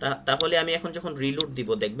 আচ্ছা, তাহলে আমি এখন যখন রিলোড দিব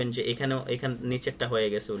দেখবেন যে এখানে নিচেরটা হয়ে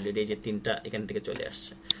গেছে অলরেডি, এই যে 3টা এখান থেকে চলে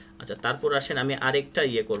আসছে। আচ্ছা, তারপর আসেন আমি আরেকটা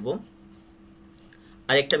ইয়ে করব,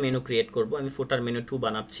 আরেকটা মেনু ক্রিয়েট করব, আমি ফুটার মেনু 2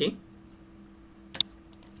 বানাচ্ছি,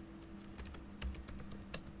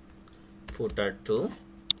 ফুটার 2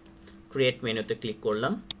 ক্রিয়েট মেনুতে ক্লিক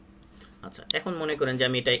করলাম। আচ্ছা, এখন মনে করেন যে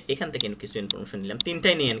আমি এটা এখান থেকে কিছু ইনফরমেশন নিলাম,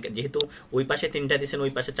 3টাই নিয়ে, যেহেতু ওই পাশে 3টা দিয়েছেন,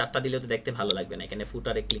 ওই পাশে 4টা দিলে তো দেখতে ভালো লাগবে না, এখানে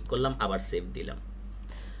ফুটারে ক্লিক করলাম, আবার সেভ দিলাম।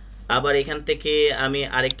 আবার এখান থেকে আমি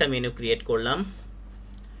আরেকটা মেনু ক্রিয়েট করলাম,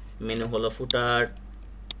 মেনু হলো ফুটার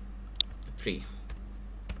 3,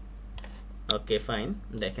 ওকে ফাইন,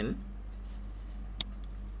 দেখেন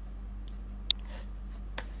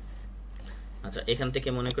আচ্ছা, এখান থেকে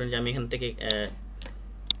মনে করেন যে আমি এখান থেকে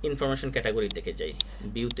ইনফরমেশন ক্যাটাগরি থেকে যাই,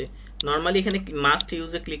 ভিউতে নর্মালি এখানে মাস্ট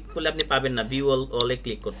ইউজে ক্লিক করলে আপনি পাবেন না, ভিউ অলে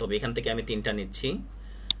ক্লিক করতে হবে। এখান থেকে আমি 3টা নিচ্ছি,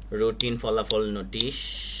 রুটিন ফলাফল নোটিশ,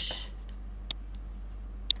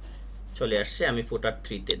 চলে আসছে, আমি ফুটার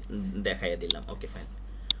 3তে দেখাইয়া দিলাম, ওকে ফাইন,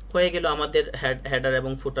 হয়ে গেল আমাদের হেডার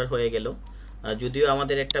এবং ফুটার হয়ে গেল। যদিও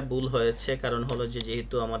আমাদের একটা ভুল হয়েছে, কারণ হলো যে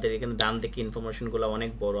যেহেতু আমাদের এখানে ডান দিকে ইনফরমেশনগুলো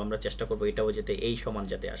অনেক বড়, আমরা চেষ্টা করবো এটাও যাতে এই সমান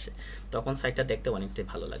যাতে আসে, তখন সাইটটা দেখতে অনেকটাই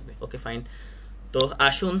ভালো লাগবে। ওকে ফাইন, তো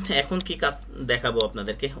আসুন এখন কি কাজ দেখাবো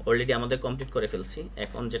আপনাদেরকে, অলরেডি আমাদের কমপ্লিট করে ফেলছি।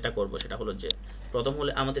 এখন যেটা করব সেটা হলো যে প্রথম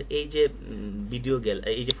হলে আমাদের এই যে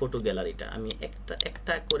এই যে ফটো গ্যালারিটা, আমি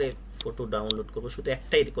একটা করে ফটো ডাউনলোড করব, শুধু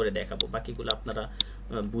একটাই করে দেখাবো, বাকিগুলো আপনারা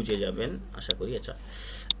বুঝে যাবেন আশা করি। আচ্ছা,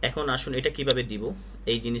 এখন আসুন এটা কিভাবে দিব,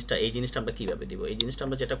 এই জিনিসটা আমরা কিভাবে দিব, এই জিনিসটা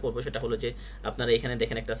আমরা যেটা করব সেটা হলো যে আপনারা এখানে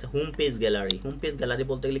দেখেন একটা আছে হোম পেজ গ্যালারি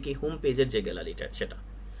বলতে গেলে কি হোম পেজের যে গ্যালারিটা, সেটা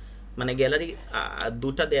মানে গ্যালারি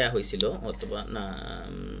 2টা দেয়া হয়েছিল অথবা না,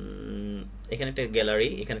 এখানে একটা গ্যালারি,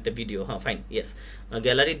 এখানে একটা ভিডিও, হ্যাঁ ফাইন, ইয়েস,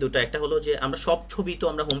 গ্যালারি 2টা, একটা হলো যে আমরা সব ছবি তো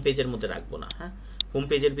আমরা হোম পেজের মধ্যে রাখবো না, হ্যাঁ হোম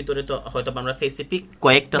পেজের ভিতরে তো হয়তো আমরা স্পেসিফিক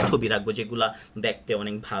কয়েকটা ছবি রাখবো যেগুলা দেখতে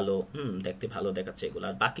অনেক ভালো, দেখতে ভালো দেখাচ্ছে এগুলো,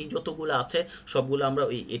 আর বাকি যতগুলো আছে সবগুলো আমরা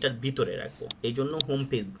ওই এটার ভিতরে রাখবো, এই জন্য হোম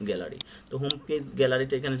পেজ গ্যালারি। তো হোম পেজ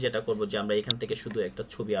গ্যালারিতে এখানে যেটা করবো যে আমরা এখান থেকে শুধু একটা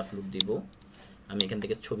ছবি আপলোড দিব, আমি এখান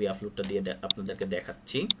থেকে ছবি আপলোডটা দিয়ে আপনাদেরকে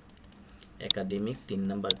দেখাচ্ছি, একাডেমিক 3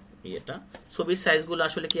 নাম্বার ইয়েটা। ছবির সাইজগুলো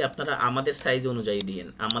আসলে কি আপনারা আমাদের সাইজ অনুযায়ী দিয়েন,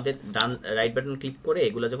 আমাদের রাইট বাটন ক্লিক করে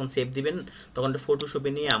এগুলো যখন সেভ দিবেন তখন ফটোশপে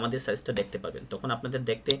নিয়ে আমাদের সাইজটা দেখতে পাবেন, তখন আপনাদের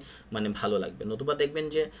দেখতে মানে ভালো লাগবে। নতুবা দেখবেন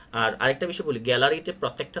যে, আর আরেকটা বিষয় বলি, গ্যালারিতে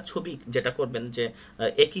প্রত্যেকটা ছবি যেটা করবেন যে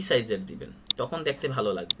একই সাইজের দিবেন, তখন দেখতে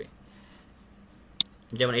ভালো লাগবে।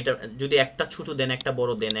 যেমন এটা যদি একটা ছোট দেন, একটা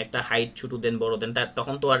বড় দেন, একটা হাইট ছোট দেন, বড় দেন, তার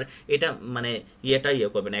তখন তো আর এটা মানে ইয়ে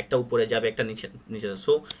করবে না, একটা উপরে যাবে একটা নিচে যাবে।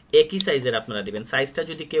 সো একই সাইজের আপনারা দিবেন। সাইজটা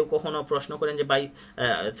যদি কেউ কখনো প্রশ্ন করেন যে ভাই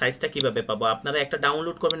সাইজটা কিভাবে পাবো, আপনারা একটা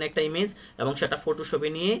ডাউনলোড করবেন একটা ইমেজ এবং সেটা ফটোশপে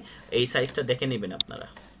নিয়ে এই সাইজটা দেখে নেবেন আপনারা।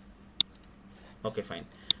 ওকে ফাইন,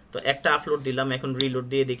 তো একটা আপলোড দিলাম, এখন রিলোড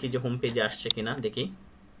দিয়ে দেখি যে হোম পেজে আসছে কিনা, দেখি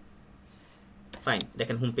ফাইন,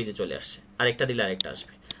 দেখেন হোম পেজে চলে আসছে, আরেকটা দিলে আরেকটা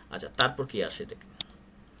আসবে। আচ্ছা, তারপর কি আসে দেখেন,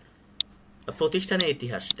 প্রতিষ্ঠানের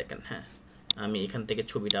ইতিহাস দেখেন, হ্যাঁ আমি এখান থেকে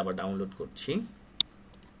ছবিটা আবার ডাউনলোড করছি।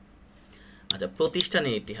 আচ্ছা,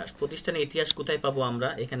 প্রতিষ্ঠানের ইতিহাস কোথায় পাবো আমরা,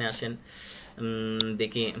 এখানে আসেন,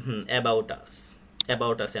 দেখি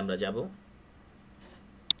অ্যাবাউট আস আমরা যাব,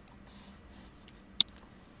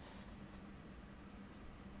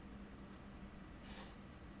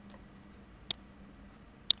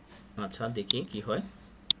 আচ্ছা দেখি কি হয়,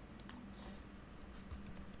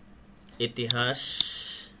 ইতিহাস,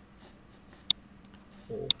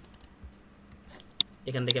 ও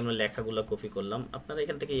এখান থেকে আমরা লেখাগুলো কপি করলাম, আপনারা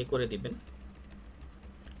এখান থেকে ইয়ে করে দিবেন,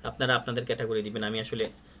 আপনারা আপনাদের ক্যাটাগরি দিবেন, আমি আসলে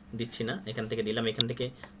দিচ্ছি না, এখান থেকে দিলাম, এখান থেকে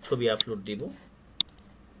ছবি আপলোড দিব,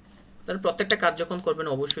 তাহলে প্রত্যেকটা কাজ যখন করবেন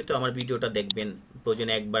অবশ্যই তো আমার ভিডিওটা দেখবেন,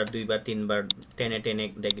 প্রয়োজনে একবার দুইবার তিনবার টেনে টেনে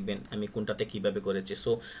দেখবেন আমি কোনটাতে কিভাবে করেছি।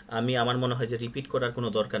 সো আমার মনে হয় যে রিপিট করার কোনো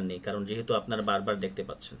দরকার নেই, কারণ যেহেতু আপনারা বারবার দেখতে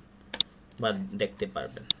পাচ্ছেন বা দেখতে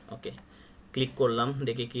পারবেন। ওকে, ক্লিক করলাম,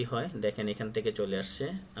 দেখে কি হয় দেখেন, এখান থেকে চলে আসছে,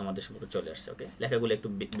 আমাদের সম্পর্কে চলে আসছে। ওকে, লেখাগুলো একটু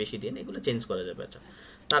বেশি দিন, এগুলো চেঞ্জ করা যাবে। আচ্ছা,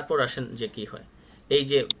 তারপর আসেন যে কি হয়, এই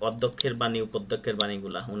যে অধ্যক্ষের বাণী উপধ্যক্ষের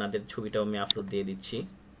বাণীগুলা ওনাদের ছবিটাও আমি আপলোড দিয়ে দিচ্ছি।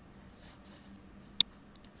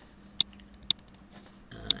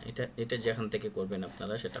 এটা যেখান থেকে করবেন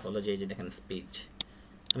আপনারা সেটা হলো যে এই যে দেখেন স্পিচ,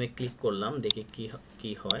 আমি ক্লিক করলাম, দেখি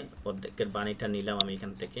কি হয়। অধ্যক্ষের বাণীটা নিলাম আমি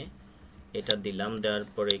এখান থেকে, এটা দিলাম, দেওয়ার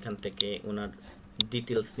পরে এখান থেকে ওনার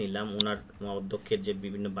ডিটেলস নিলাম, ওনার অধ্যক্ষের যে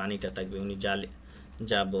বিভিন্ন বাণীটা থাকবে উনি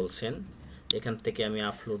যা বলছেন এখান থেকে আমি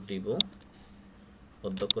আপলোড দিব।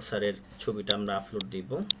 অধ্যক্ষ স্যারের ছবিটা আমরা আপলোড দিব,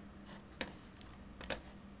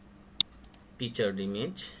 পিকচার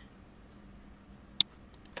ইমেজ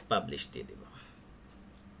পাবলিশ দিয়ে দিব।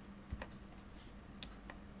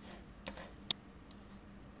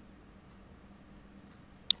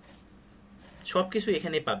 সব কিছু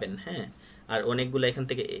এখানে পাবেন। হ্যাঁ, আর অনেকগুলো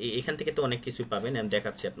এখান থেকে তো অনেক কিছুই পাবেন, আমি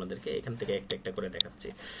দেখাচ্ছি আপনাদেরকে, এখান থেকে একটা একটা করে দেখাচ্ছি।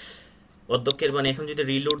 অধ্যক্ষের বাণী এখন যদি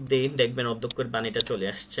রিলোড দেই দেখবেন অধ্যক্ষের বাণীটা চলে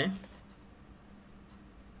আসছে।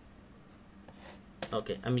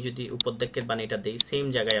 ওকে, আমি যদি উপধ্যক্ষের বাণীটা দেই সেম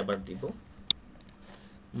জায়গায় আবার দিব,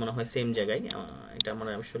 মনে হয় সেম জায়গায়। এটা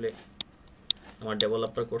মনে আসলে আমার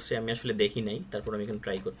ডেভেলপার করছে, আমি আসলে দেখি নাই, তারপর আমি এখানে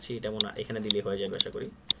ট্রাই করছি। এটা মনে এখানে দিলে হয়ে যাবে আশা করি।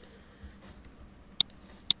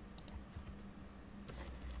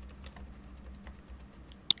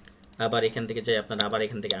 আবার এখান থেকে যাই, আপনারা আবার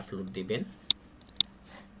এখান থেকে আপলোড দিবেন,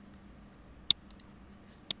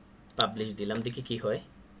 পাবলিশ দিলাম, দেখি কি হয়।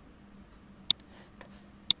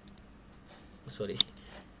 সরি,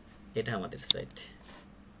 এটা আমাদের সাইট।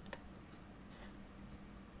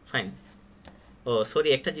 ফাইন। ও সরি,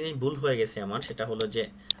 একটা জিনিস ভুল হয়ে গেছে আমার, সেটা হলো যে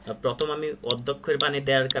প্রথম আমি অধ্যক্ষের বাণী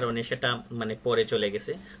দেওয়ার কারণে সেটা মানে পরে চলে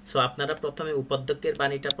গেছে। সো আপনারা প্রথমে উপাধ্যক্ষের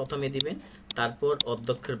বাণীটা প্রথমে দিবেন, তারপর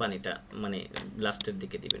অধ্যক্ষের বাণীটা মানে লাস্টের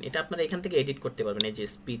দিকে দিবেন। এটা আপনারা এখান থেকে এডিট করতে পারবেন, এই যে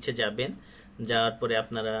স্পিচে যাবেন, যাওয়ার পরে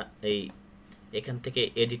আপনারা এখান থেকে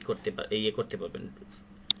এডিট করতে পারবেন।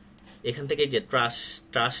 এখান থেকে যে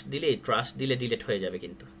ট্রাস্ট দিলে ডিলিট হয়ে যাবে,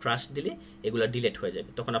 কিন্তু ট্রাস্ট দিলে এগুলো ডিলিট হয়ে যাবে,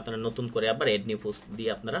 তখন আপনারা নতুন করে আবার এড নিউ পোস্ট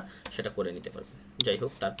দিয়ে আপনারা সেটা করে নিতে পারবেন। যাই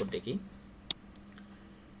হোক, তারপর দেখি।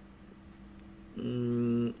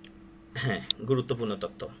 হ্যাঁ,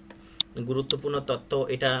 গুরুত্বপূর্ণ তথ্য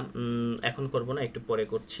এটা এখন করব না, একটু পরে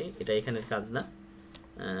করছি, এটা এখানের কাজ না।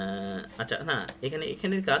 আচ্ছা, না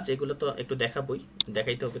এখানের কাজ, এগুলো তো একটু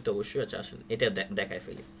দেখাইতে হবে তো অবশ্যই। আচ্ছা আসেন এটা দেখায়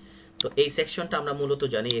ফেলি। তো এই সেকশনটা আমরা মূলত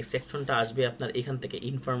জানি, এই সেকশনটা আসবে আপনার এখান থেকে,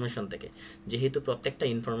 ইনফরমেশন থেকে, যেহেতু প্রত্যেকটা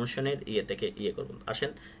ইনফরমেশনের থেকে করব।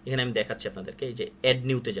 আসেন এখানে আমি দেখাচ্ছি আপনাদেরকে, এই যে অ্যাড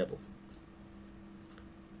নিউতে যাব,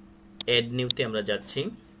 অ্যাড নিউতে আমরা যাচ্ছি।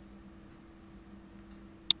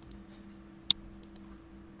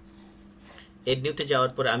 অ্যাড নিউতে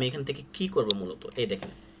যাওয়ার পরে আমি এখান থেকে কি করব মূলত, এই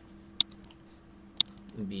দেখেন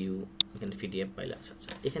ভিউ, এখানে পিডিএফ ফাইল আছে।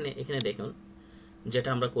 আচ্ছা, এখানে দেখুন যেটা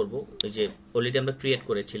আমরা করব, ওই যে অলরেডি আমরা ক্রিয়েট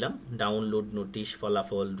করেছিলাম ডাউনলোড নোটিশ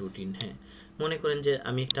ফলাফল রুটিন। হ্যাঁ, মনে করেন যে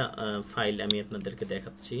আমি একটা ফাইল আমি আপনাদেরকে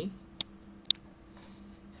দেখাচ্ছি,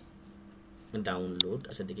 ডাউনলোড।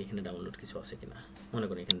 আচ্ছা দেখি এখানে ডাউনলোড কিছু আছে কিনা, মনে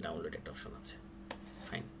করেন এখানে ডাউনলোড একটা অপশন আছে।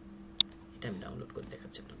 ফাইন, এটা আমি ডাউনলোড করে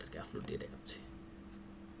দেখাচ্ছি আপনাদেরকে, আপলোড দিয়ে দেখাচ্ছি।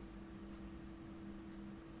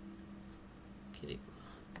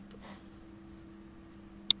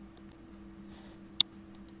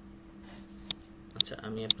 আচ্ছা,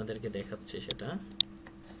 আমি আপনাদেরকে দেখাচ্ছি সেটা।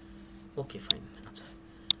 Okay fine. আচ্ছা,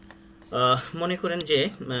 মনে করেন যে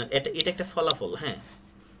এটা একটা ফলাফল। হ্যাঁ,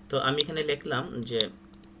 তো আমি এখানে লিখলাম যে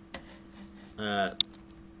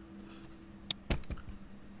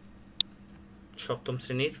সপ্তম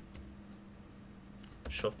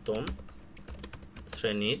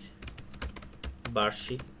শ্রেণীর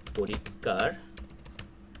বার্ষিক পরীক্ষার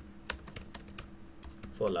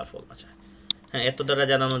ফলাফল। আচ্ছা, হ্যাঁ, এত দ্বারা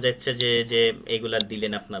জানানো যাচ্ছে যে এগুলা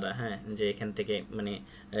দিলেন আপনারা। হ্যাঁ, যে এখান থেকে মানে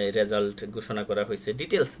রেজাল্ট ঘোষণা করা হয়েছে,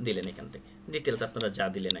 ডিটেলস দিলেন, এখান থেকে ডিটেলস আপনারা যা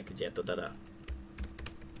দিলেন নাকি, যে এত দ্বারা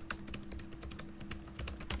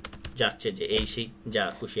যাচ্ছে যে এই সেই যা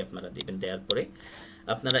খুশি আপনারা দিবেন। দেওয়ার পরে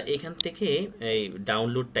আপনারা এখান থেকে এই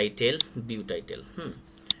download title, view title,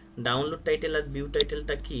 download title আর ভিউ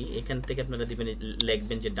টাইটেলটা কি, এখান থেকে আপনারা দিবেন,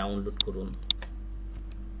 লিখবেন যে ডাউনলোড করুন,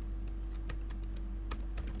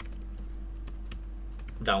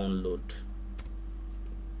 ডাউনলোড,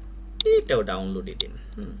 এটাও ডাউনলোডে দিন,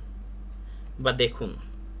 বা দেখুন।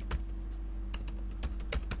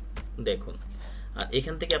 আর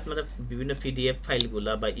এখান থেকে আপনারা বিভিন্ন পিডিএফ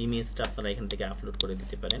ফাইলগুলা বা ইমেজটা আপনারা এখান থেকে আপলোড করে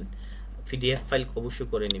দিতে পারেন। পিডিএফ ফাইল অবশ্যই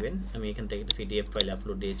করে নেবেন। আমি এখান থেকে একটা পিডিএফ ফাইল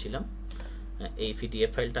আপলোড দিয়েছিলাম, এই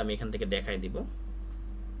পিডিএফ ফাইলটা আমি এখান থেকে দেখাই দিব।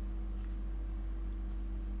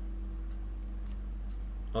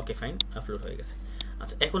 ওকে ফাইন, আপলোড হয়ে গেছে।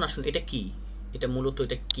 আচ্ছা এখন আসুন এটা কি, এটা মূলত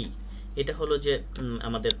এটা কি, এটা হলো যে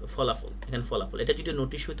আমাদের ফলাফল। এখানে ফলাফল, এটা যদি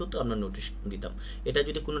নোটিশ হইতো তো আমরা নোটিশ দিতাম। এটা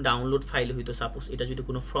যদি কোনো ডাউনলোড ফাইল হইতো, সাপোজ এটা যদি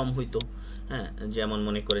কোনো ফর্ম হইতো, হ্যাঁ যেমন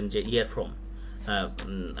মনে করেন যে ইয়ার ফর্ম,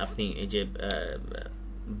 আপনি এই যে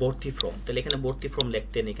ভর্তি ফর্ম, তাহলে এখানে ভর্তি ফর্ম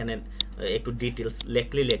লিখতেন, এখানে একটু ডিটেলস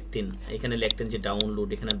লিখতেন, এখানে লিখতেন যে ডাউনলোড,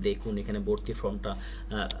 এখানে দেখুন এখানে ভর্তি ফর্মটা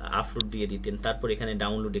আপলোড দিয়ে দিতেন, তারপর এখানে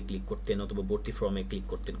ডাউনলোডে ক্লিক করতেন অথবা ভর্তি ফর্মে ক্লিক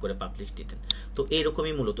করতেন করে পাবলিশ দিতেন। তো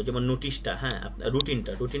এইরকমই মূলত যেমন নোটিশটা, হ্যাঁ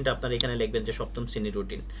রুটিনটা আপনারা এখানে লিখবেন যে সপ্তম শ্রেণীর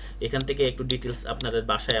রুটিন, এখান থেকে একটু ডিটেলস আপনাদের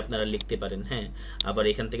বাসায় আপনারা লিখতে পারেন, হ্যাঁ আবার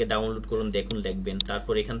এখান থেকে ডাউনলোড করুন দেখুন লিখবেন,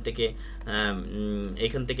 তারপর এখান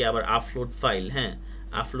থেকে আবার আপলোড ফাইল, হ্যাঁ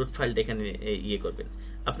আপলোড ফাইলটা এখানে ইয়ে করবেন।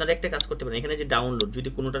 আপনারা একটা কাজ করতে পারেন, এখানে যে ডাউনলোড যদি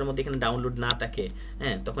কোনোটার মধ্যে এখানে ডাউনলোড না থাকে,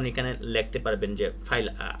 হ্যাঁ তখন এখানে লিখতে পারবেন যে ফাইল,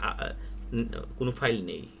 কোনো ফাইল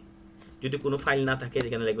নেই। যদি কোনো ফাইল না থাকে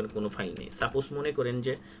এখানে লিখবেন কোনো ফাইল নেই। সাপোজ মনে করেন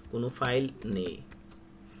যে কোনো ফাইল নেই।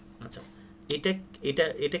 আচ্ছা এটা এটা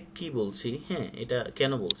এটা কি বলছি, হ্যাঁ এটা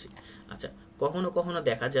কেন বলছি, আচ্ছা কখনো কখনো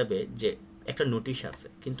দেখা যাবে যে একটা নোটিশ আছে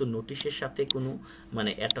কিন্তু নোটিশের সাথে কোনো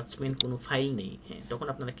মানে অ্যাটাচমেন্ট কোনো ফাইল নেই, হ্যাঁ তখন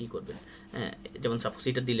আপনারা কি করবেন, হ্যাঁ যেমন সাপোজ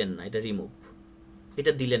এটা দিলেন না, এটা রিমুভ,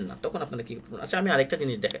 এটা দিলেন না, তখন আপনারা কি করবেন। আচ্ছা আমি আরেকটা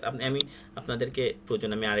জিনিস আমি আপনাদেরকে প্রয়োজন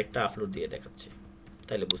আমি আরেকটা আপলোড দিয়ে দেখাচ্ছি,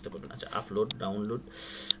 তাহলে বুঝতে পারবেন। আচ্ছা আপলোড ডাউনলোড,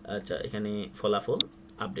 আচ্ছা এখানে ফলাফল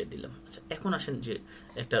আপডেট দিলাম। আচ্ছা এখন আসেন যে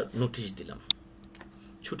একটা নোটিশ দিলাম,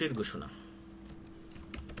 ছুটির ঘোষণা,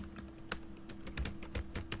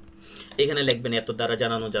 এখানে লিখবেন এত দ্বারা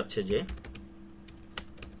জানানো যাচ্ছে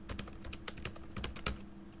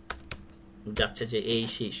যে এই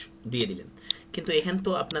শেষ দিয়ে দিলেন, কিন্তু এখানে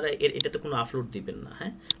তো আপনারা এটা তো কোনো আপলোড দিবেন না,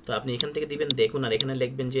 হ্যাঁ তো আপনি এখান থেকে দিবেন দেখুন, আর এখানে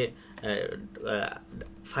লিখবেন যে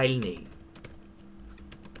ফাইল নেই,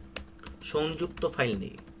 সংযুক্ত ফাইল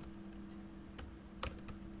নেই।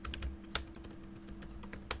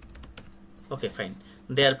 ওকে ফাইন,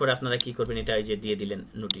 দেওয়ার পরে আপনারা কি করবেন, এটা এই যে দিয়ে দিলেন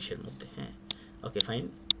নোটিশের মধ্যে, হ্যাঁ ওকে ফাইন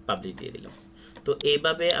পাবলিশ দিয়ে দিলাম। তো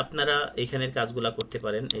এইভাবে আপনারা এখানের কাজগুলা করতে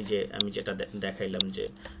পারেন। এই যে আমি যেটা দেখাইলাম যে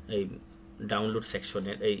এই ডাউনলোড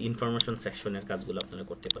সেকশনের এই ইনফরমেশন সেকশনের কাজগুলো আপনারা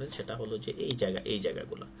করতে পারেন, সেটা হলো যে এই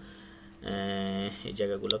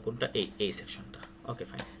জায়গাগুলো কোনটা, এই সেকশনটা। ওকে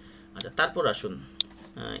ফাইন, আচ্ছা তারপর আসুন,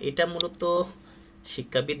 এটা মূলত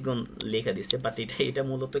শিক্ষাবিদগণ লেখা দিচ্ছে, বাট এটা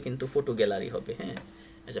মূলত কিন্তু ফটো গ্যালারি হবে, হ্যাঁ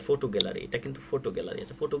আচ্ছা ফটো গ্যালারি, এটা কিন্তু ফটো গ্যালারি।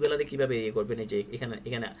 আচ্ছা ফটো গ্যালারি কীভাবে ইয়ে করবেন, এই যে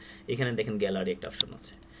এখানে দেখেন গ্যালারি একটা অপশন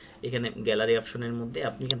আছে, এখানে গ্যালারি অপশনের মধ্যে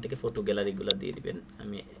আপনি এখান থেকে ফটো গ্যালারিগুলো দিয়ে দিবেন।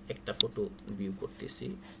 আমি একটা ফটো ভিউ করতেছি,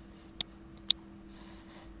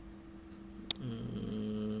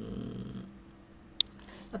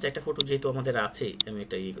 আচ্ছা একটা ফটো যেহেতু আমাদের আছে আমি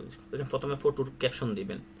একটা ইয়ে করছি, প্রথমে ফটোর ক্যাপশন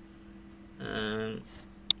দিবেন,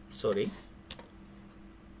 সরি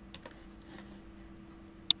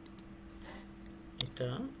এটা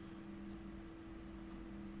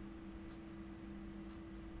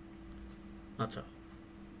আচ্ছা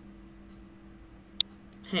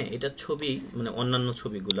হ্যাঁ এটা ছবি মানে অন্যান্য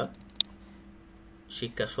ছবিগুলা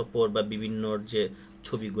শিক্ষা সফর বা বিভিন্ন যে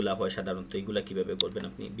ছবিগুলা হয় সাধারণত এগুলা কিভাবে করবেন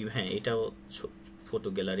আপনি, হ্যাঁ এটাও ফটো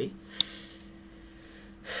গ্যালারি,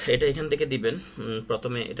 এটা এখান থেকে দিবেন।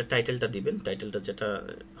 প্রথমে এটা টাইটেলটা দিবেন, টাইটেলটা যেটা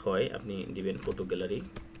হয় আপনি দিবেন ফটো গ্যালারি,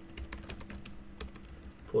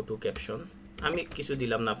 ফটো ক্যাপশন আমি কিছু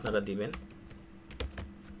দিলাম না, আপনারা দিবেন।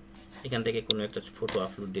 এখান থেকে কোনো একটা ফটো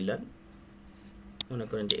আপলোড দিলাম, মনে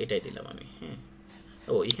করেন যে এটাই দিলাম আমি, হ্যাঁ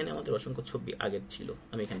এখানে আমাদের অসংখ্য ছবি আগের ছিল,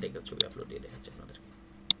 আমি এখান থেকে ছবি আপলোড দিয়ে দেখাচ্ছি আপনাদেরকে,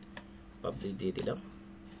 পাবলিশ দিয়ে দিলাম।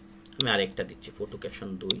 আমি আরেকটা দিচ্ছি ফটো ক্যাপশন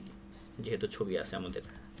 2, যেহেতু ছবি আছে আমাদের,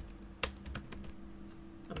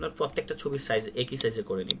 আপনার প্রত্যেকটা ছবির সাইজ একই সাইজে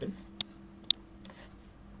করে নেবেন।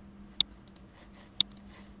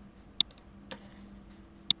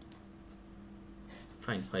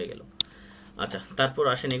 ফাইন হয়ে গেল। আচ্ছা তারপর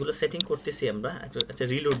আসেন এগুলো সেটিং করতেছি আমরা, আচ্ছা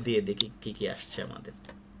রিলোড দিয়ে দেখি কি কি আসছে আমাদের,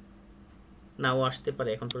 নাও আসতে পারে,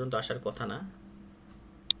 এখন পর্যন্ত আসার কথা না।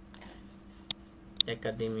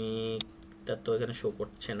 একাডেমিকটা তো এখানে শো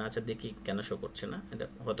করছে না, আচ্ছা দেখি কেন শো করছে না, এটা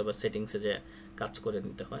হয়তো বা সেটিংসে যে কাজ করে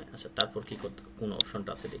নিতে হয়। আচ্ছা তারপর কি করতে কোন অপশনটা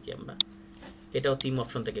আছে দেখি আমরা, এটাও থিম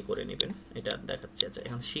অপশন থেকে করে নেবেন, এটা দেখাচ্ছে। আচ্ছা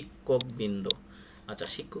এখন শিক্ষকবৃন্দ, আচ্ছা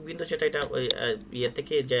শিক্ষকবৃন্দ যেটা এটা ওই ইয়ে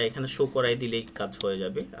থেকে যা এখানে শো করাই দিলেই কাজ হয়ে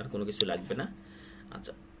যাবে, আর কোনো কিছু লাগবে না।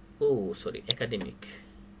 আচ্ছা সরি একাডেমিক,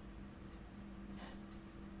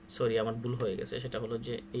 সরি আমার ভুল হয়ে গেছে, সেটা হলো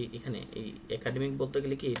যে এখানে এই একাডেমিক বলতে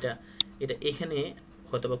গেলে কি এটা এখানে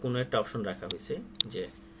হয়তো বা কোনো একটা অপশন রাখা হয়েছে যে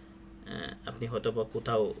আপনি হয়তো বা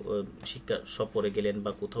কোথাও শিক্ষা সফরে গেলেন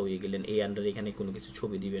বা কোথাও গেলেন, এই আন্ডারে এখানে কোনো কিছু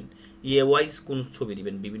ছবি দিবেন, ইয়ে ওয়াইজ কোন ছবি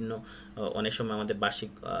দিবেন। বিভিন্ন অনেক সময় আমাদের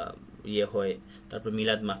বার্ষিক ইয়ে হয়, তারপর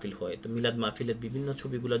মিলাদ মাহফিল হয়, তো মিলাদ মাহফিলের বিভিন্ন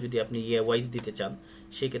ছবিগুলো যদি আপনি ইয়ে ওয়াইজ দিতে চান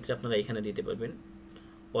সেক্ষেত্রে আপনারা এখানে দিতে পারবেন,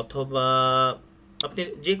 অথবা আপনি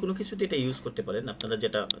যে কোনো কিছুতে এটা ইউজ করতে পারেন আপনারা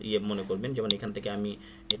যেটা ইয়ে মনে করবেন। যেমন এখান থেকে আমি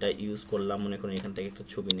এটা ইউজ করলাম, মনে করেন এখান থেকে একটা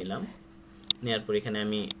ছবি নিলাম, নেওয়ার পর এখানে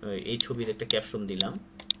আমি এই ছবির একটা ক্যাপশন দিলাম,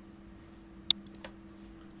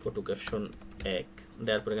 ফটো ক্যাপশন 1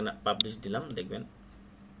 দেওয়ার পর এখানে পাবলিশ দিলাম। দেখবেন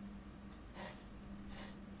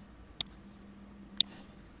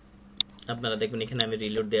আপনারা দেখবেন এখানে আমি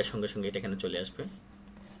রিলোড দেওয়ার সঙ্গে সঙ্গে এটা এখানে চলে আসবে।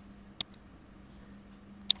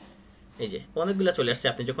 এই যে অনেকগুলো চলে আসছে,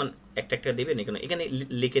 আপনি যখন একটা একটা দিবেন এখানে এখানে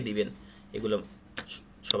লিখে দিবেন, এগুলো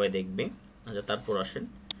সবাই দেখবে। আচ্ছা তারপর আসেন,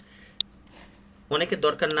 অনেকের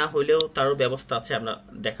দরকার না হলেও তারও ব্যবস্থা আছে, আমরা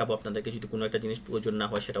দেখাবো আপনাদেরকে। যদি কোনো একটা জিনিস প্রয়োজন না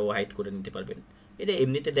হয় সেটাও হাইড করে নিতে পারবেন, এটা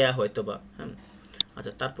এমনিতে দেয়া হয়তো বা। হ্যাঁ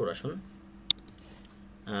আচ্ছা তারপর আসুন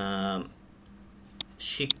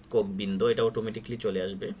শিক্ষকবৃন্দ, এটা অটোমেটিকলি চলে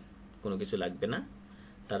আসবে, কোনো কিছু লাগবে না।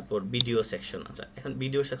 তারপর ভিডিও সেকশন। আচ্ছা এখন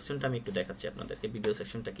ভিডিও সেকশনটা আমি একটু দেখাচ্ছি আপনাদেরকে। ভিডিও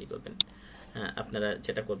সেকশনটা কী করবেন, আপনারা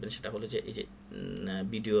যেটা করবেন সেটা হলো যে এই যে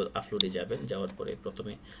ভিডিও আপলোডে যাবেন, যাওয়ার পরে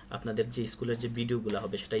প্রথমে আপনাদের যে স্কুলের যে ভিডিওগুলো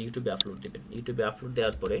হবে সেটা ইউটিউবে আপলোড দেবেন। ইউটিউবে আপলোড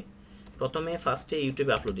দেওয়ার পরে প্রথমে ফার্স্টে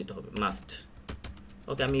ইউটিউবে আপলোড দিতে হবে মাস্ট।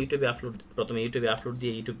 ওকে আমি প্রথমে ইউটিউবে আপলোড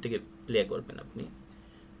দিয়ে ইউটিউব থেকে প্লে করবেন। আপনি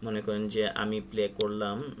মনে করেন যে আমি প্লে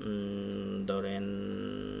করলাম, ধরেন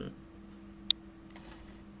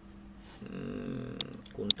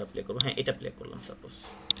কোনটা প্লে করবো, হ্যাঁ এটা প্লে করলাম, সাপোজ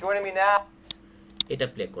এটা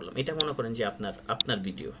প্লে করলাম। এটা মনে করেন যে আপনার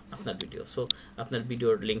ভিডিও সো আপনার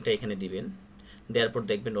ভিডিওর লিঙ্কটা এখানে দিবেন, দেওয়ার পর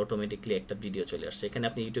দেখবেন অটোমেটিকলি একটা ভিডিও চলে আসছে। এখানে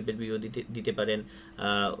আপনি ইউটিউবের ভিডিও দিতে পারেন,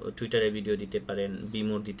 টুইটারের ভিডিও দিতে পারেন,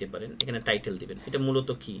 বিমোর দিতে পারেন। এখানে টাইটেল দিবেন, এটা মূলত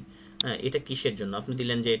কি, এটা কিসের জন্য আপনি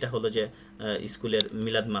দিলেন যে এটা হলো যে স্কুলের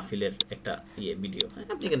মিলাদ মাহফিলের একটা ভিডিও।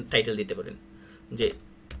 আপনি এখানে টাইটেল দিতে পারেন যে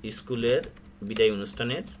স্কুলের বিদায়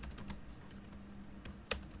অনুষ্ঠানের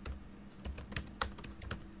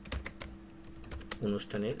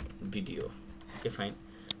ভিডিও। ওকে ফাইন,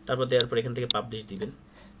 তারপর দেওয়ার পর এখান থেকে পাবলিশ দিবেন।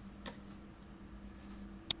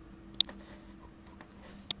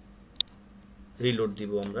 রিলোড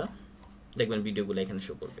দিব আমরা, দেখবেন ভিডিওগুলো এখানে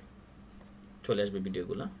শো করবে, চলে আসবে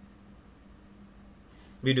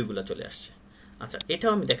ভিডিওগুলো চলে আসছে। আচ্ছা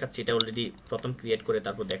এটাও আমি দেখাচ্ছি, এটা অলরেডি প্রথম ক্রিয়েট করে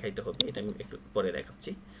তারপর দেখাইতে হবে, এটা আমি একটু পরে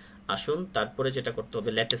দেখাচ্ছি। আসুন তারপরে যেটা করতে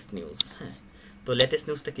হবে লেটেস্ট নিউজ। হ্যাঁ তো লেটেস্ট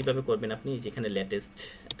নিউজটা কীভাবে করবেন, আপনি যেখানে লেটেস্ট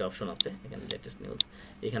একটা অপশন আছে, এখানে লেটেস্ট নিউজ,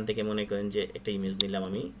 এখান থেকে মনে করেন যে একটা ইমেজ নিলাম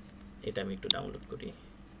আমি, এটা আমি একটু ডাউনলোড করি,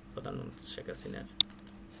 প্রধানমন্ত্রী শেখ হাসিনার।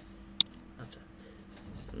 আচ্ছা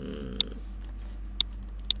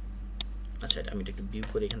আচ্ছা আমি একটু ভিউ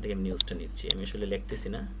করে এখান থেকে নিউজটা নিচ্ছি, আমি আসলে লিখতেছি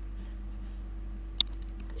না।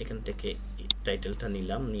 এখান থেকে টাইটেলটা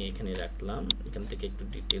নিলাম, নিয়ে এখানে রাখলাম, এখান থেকে একটু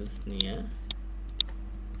ডিটেলস নিয়ে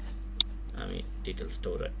আমি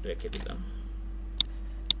ডিটেলসটাও রেখে দিলাম,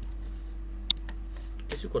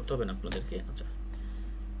 কিছু করতে হবে না আপনাদেরকে। আচ্ছা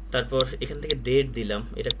তারপর এখান থেকে ডেট দিলাম,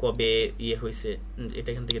 এটা কবে হয়েছে, এটা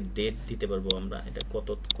এখান থেকে ডেট দিতে পারবো আমরা, এটা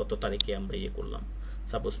কত তারিখে আমরা করলাম।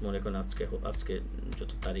 সাপোজ মনে করেন আজকে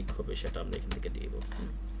যত তারিখ হবে সেটা আমরা এখান থেকে দিব।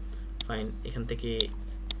 ফাইন, এখান থেকে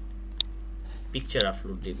পিকচার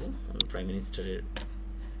আপলোড দিব, প্রাইম মিনিস্টারের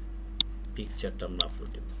পিকচারটা আমরা আপলোড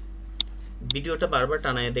দেব। ভিডিওটা বারবার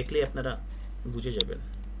টানায় দেখলে আপনারা বুঝে যাবেন,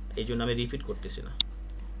 এই জন্য আমি রিপিট করতেছি না।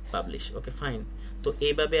 Publish, okay fine. তো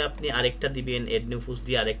এইভাবে আপনি আরেকটা দিবেন, এড নিউ পোস্ট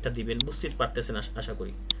দিয়ে আরেকটা দিবেন, বুঝতে পারতেছেন আশা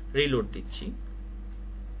করি। রিলোড দিচ্ছি,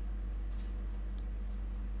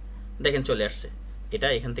 দেখেন চলে আসছে, এটা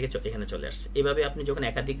এখান থেকে এখানে চলে আসছে। এভাবে আপনি যখন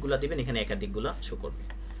একাধিকগুলা দিবেন এখানে একাধিকগুলা শো করবে।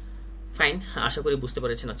 ফাইন, আশা করি বুঝতে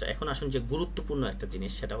পেরেছেন। আচ্ছা এখন আসুন যে গুরুত্বপূর্ণ একটা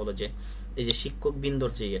জিনিস, সেটা হলো যে এই যে শিক্ষকবৃন্দর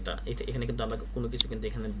যে এটা এখানে কিন্তু আমরা কোনো কিছু কিন্তু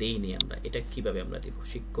এখানে দেইনি। আমরা এটা কিভাবে আমরা দিব,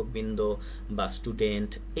 শিক্ষকবৃন্দ বা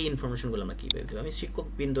স্টুডেন্ট, এই ইনফরমেশনগুলো আমরা কীভাবে দেবো, আমি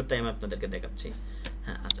শিক্ষকবৃন্দরটাই আমি আপনাদেরকে দেখাচ্ছি।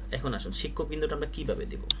 হ্যাঁ আচ্ছা এখন আসুন শিক্ষকবৃন্দটা আমরা কীভাবে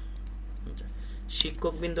দেবো। আচ্ছা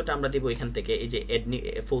শিক্ষকবৃন্দটা আমরা দেবো এখান থেকে, এই যে এড নিউ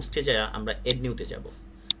পোস্টে যায় আমরা এড নিউতে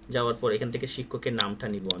যাওয়ার পর এখান থেকে শিক্ষকের নামটা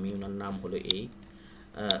নিব, আমি ওনার নাম হলো এই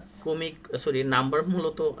ক্রমিক নাম্বার।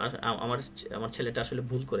 মূলত আমার ছেলেটা আসলে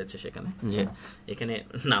ভুল করেছে সেখানে, যে এখানে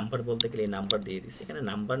নাম্বার বলতে গেলে নাম্বার দিয়ে দিচ্ছে, এখানে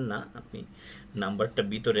নাম্বার না, আপনি নাম্বারটা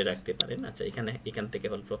ভিতরে রাখতে পারেন। আচ্ছা এখান থেকে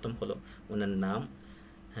প্রথম হলো ওনার নাম,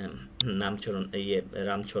 হ্যাঁ নামচরণ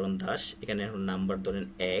রামচরণ দাস, এখানে নাম্বার ধরেন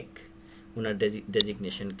 1, ওনার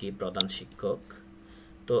ডেজিগনেশন কি প্রধান শিক্ষক।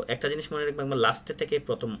 তো একটা জিনিস মনে রাখবেন, লাস্টে থেকে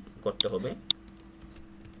প্রথম করতে হবে,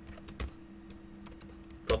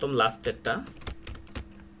 প্রথম লাস্টেরটা।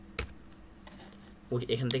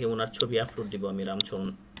 এখান থেকে ওনার ছবি আপলোড দিব আমি, রামচরণ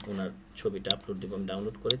ওনার ছবিটা আপলোড দিব, আমি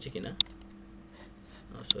ডাউনলোড করেছি কিনা,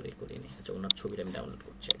 সরি করিনি। আচ্ছা, ওনার ছবিটা আমি ডাউনলোড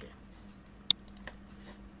করছি আগে।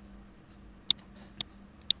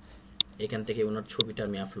 এখান থেকে ওনার ছবিটা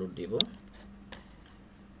আমি আপলোড দিব,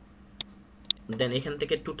 দেন এখান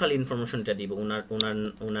থেকে টোটাল ইনফরমেশনটা দিব,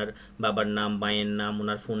 ওনার বাবার নাম, মায়ের নাম,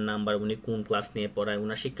 ওনার ফোন নাম্বার, উনি কোন ক্লাস নিয়ে পড়ায়,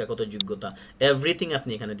 ওনার শিক্ষাগত যোগ্যতা, এভরিথিং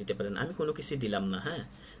আপনি এখানে দিতে পারেন। আমি কোনো কিছু দিলাম না। হ্যাঁ,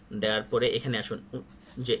 দেওয়ার পরে এখানে আসুন,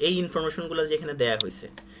 যে এই ইনফরমেশনগুলো যে এখানে দেওয়া হয়েছে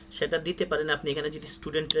সেটা দিতে পারেন আপনি। এখানে যদি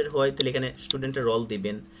স্টুডেন্টের হয় তাহলে এখানে স্টুডেন্টের রোল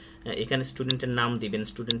দিবেন, এখানে স্টুডেন্টের নাম দিবেন,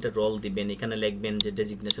 স্টুডেন্টের রোল দিবেন, এখানে লিখবেন যে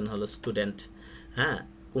ডেজিগনেশন হলো স্টুডেন্ট, হ্যাঁ,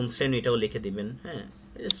 কোন শ্রেণী এটাও লিখে দিবেন, হ্যাঁ,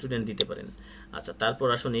 স্টুডেন্ট দিতে পারেন। আচ্ছা, তারপর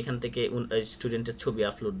আসুন এখান থেকে স্টুডেন্টের ছবি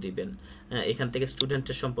আপলোড দিবেন, হ্যাঁ, এখান থেকে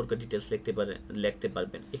স্টুডেন্টের সম্পর্কে ডিটেলস লিখতে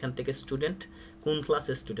পারবেন। এখান থেকে স্টুডেন্ট কোন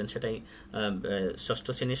ক্লাসের স্টুডেন্ট, সেটাই ষষ্ঠ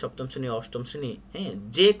শ্রেণী, সপ্তম শ্রেণী, অষ্টম শ্রেণী, হ্যাঁ,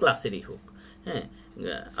 যে ক্লাসেরই হোক, হ্যাঁ।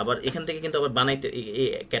 আবার এখান থেকে কিন্তু আবার বানাইতে, এই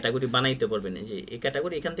ক্যাটাগরি বানাইতে পারবেন, যে এই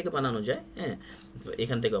ক্যাটাগরি এখান থেকে বানানো যায়, হ্যাঁ,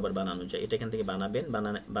 এখান থেকে আবার বানানো যায়। এটা এখান থেকে বানাবেন,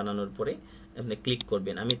 বানানোর পরে আপনি ক্লিক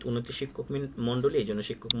করবেন। আমি উন্নতি শিক্ষক মণ্ডলী, এই জন্য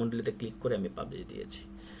শিক্ষক মণ্ডলীতে ক্লিক করে আমি পাবলিশ দিয়েছি।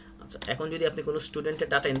 আচ্ছা, এখন যদি আপনি কোনো স্টুডেন্টের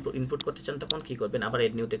ডাটা ইনপুট করতে চান তখন কি করবেন, আবার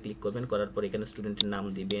এড নিউতে ক্লিক করবেন, করার পর এখানে স্টুডেন্টের নাম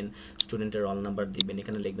দিবেন, স্টুডেন্টের রোল নাম্বার দিবেন,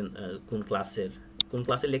 এখানে লিখবেন কোন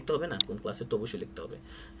ক্লাসে লিখতে হবে না, কোন ক্লাসে তো অবশ্যই লিখতে হবে,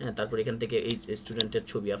 হ্যাঁ। তারপর এখান থেকে এই স্টুডেন্টের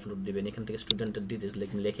ছবি আপলোড দিবেন, এখান থেকে স্টুডেন্টের ডিটেলস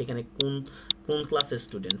লিখবেন, লিখে এখানে কোন ক্লাসের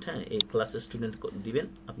স্টুডেন্ট, হ্যাঁ, এই ক্লাসের স্টুডেন্ট দিবেন,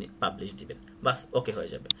 আপনি পাবলিশ দিবেন, বাস ওকে হয়ে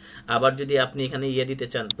যাবে। আবার যদি আপনি এখানে দিতে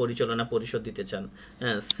চান, পরিচালনা পরিষদ দিতে চান,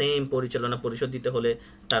 হ্যাঁ, সেম পরিচালনা পরিষদ দিতে হলে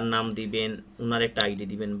তার নাম দিবেন, ওনার একটা আইডি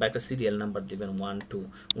দিবেন বা একটা সিরিয়াল নাম্বার দিবেন 1 2,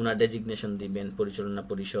 ওনার ডেজিগনেশন দিবেন, পরিচালনা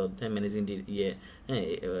পরিষদ, হ্যাঁ, ম্যানেজিং হ্যাঁ,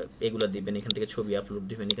 এগুলো দিবেন, এখান থেকে ছবি আপলোড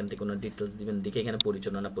দিবেন, এখান থেকে ওনার ডিটেলস দিবেন, দেখে এখানে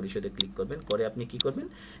পরিচালনা পরিষদে ক্লিক করবেন, করে আপনি কি করবেন,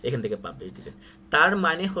 এখান থেকে পাবলিশ দিবেন। তার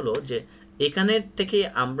মানে হলো যে এখানের থেকে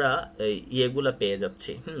আমরা ইয়েগুলা পেয়ে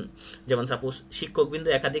যাচ্ছি, যেমন সাপোজ শিক্ষকবৃন্দ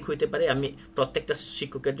একাধিক হইতে পারে, আমি প্রত্যেকটা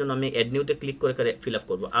শিক্ষকের জন্য আমি এড নিউতে ক্লিক করে ফিল আপ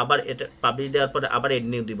করবো, আবার এটা পাবলিশ দেওয়ার পরে আবার এড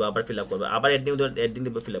নিউ দিব, আবার ফিল আপ করবো, আবার এড নিউ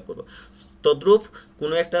দিব, ফিল আপ করবো। তদ্রুপ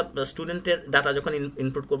কোনো একটা স্টুডেন্টের ডাটা যখন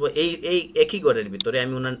ইনপুট করবো, এই একই ঘরের ভিতরে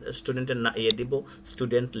আমি ওনার স্টুডেন্টের দিব,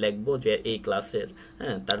 স্টুডেন্ট লিখবো যে এই ক্লাসের,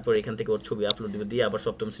 হ্যাঁ, তারপর এখান থেকে ওর ছবি আপলোড দিব, দিয়ে আবার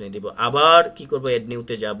সপ্তম শ্রেণী দিব, আবার কি করবো, এড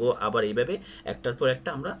নিউতে যাব, আবার এইভাবে একটার পর একটা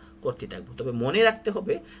আমরা করতে থাকবো। তবে মনে রাখতে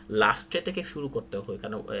হবে লাস্টে থেকে শুরু করতে হবে,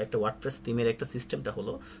 কারণ একটা ওয়ার্ডপ্রেস থিমের একটা সিস্টেমটা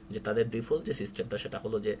হলো যে তাদের ডিফল্ট যে সিস্টেমটা সেটা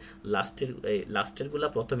হলো যে লাস্টেরগুলো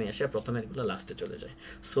প্রথমে আসে, প্রথমেরগুলো লাস্টে চলে যায়।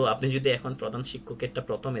 সো আপনি যদি এখন প্রধান শিক্ষকেরটা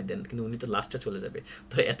প্রথমে দেন কিন্তু উনি তো লাস্টে চলে যাবে,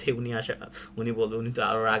 তো এতে উনি বলবে, উনি তো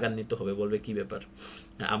আরও রাগান্বিত হবে, বলবে কি ব্যাপার,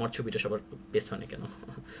 আমার ছবিটা সবার পেছনে কেন।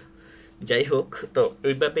 যাই হোক, তো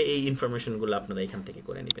ওইভাবে এই ইনফরমেশনগুলো আপনারা এখান থেকে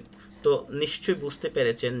করে নেবেন। তো নিশ্চয়ই বুঝতে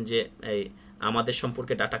পেরেছেন যে এই আমাদের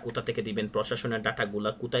সম্পর্কে ডাটা কোথা থেকে দিবেন, প্রশাসনের ডাটাগুলো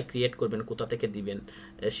কোথায় ক্রিয়েট করবেন, কোথা থেকে দিবেন,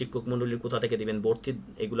 শিক্ষক মণ্ডলীর কোথা থেকে দিবেন, ভর্তি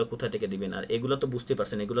এগুলো কোথা থেকে দিবেন। আর এগুলো তো বুঝতে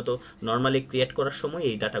পারছেন, এগুলো তো নর্মালি ক্রিয়েট করার সময়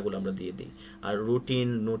এই ডাটাগুলো আমরা দিয়ে দিই। আর রুটিন,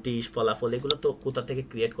 নোটিশ, ফলাফল এগুলো তো কোথা থেকে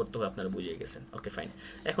ক্রিয়েট করতে হয় আপনারা বুঝে গেছেন। ওকে ফাইন,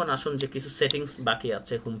 এখন আসুন যে কিছু সেটিংস বাকি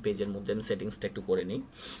আছে হোম পেজের মধ্যে, আমি সেটিংসটা একটু করে নিই।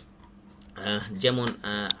 যেমন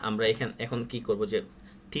আমরা এখন কি করব, যে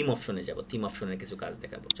থিম অপশনে যাব, থিম অপশনের কিছু কাজ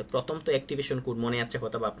দেখাবো। আচ্ছা, প্রথম তো অ্যাক্টিভেশন কোড মনে আছে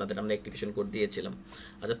হয়তো আপনাদের, আমরা অ্যাক্টিভেশন কোড দিয়েছিলাম।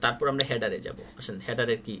 আচ্ছা, তারপর আমরা হেডারে যাব। আসেন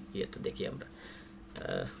হেডারের কি ইয়েটা দেখি আমরা,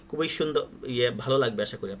 খুবই সুন্দর ভালো লাগবে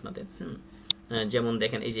আশা করি আপনাদের। যেমন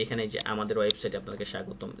দেখেন এই যে এখানে যে আমাদের ওয়েবসাইটে আপনাদেরকে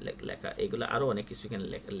স্বাগতম লেখা, এগুলো আরও অনেক কিছু এখানে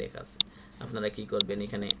লেখা আছে। আপনারা কি করবেন,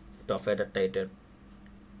 এখানে টপ হেডার টাইটেল,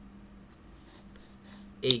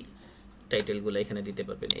 এই টাইটেলগুলো এখানে দিতে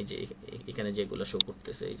পারবেন। এই যে এখানে যেগুলো শো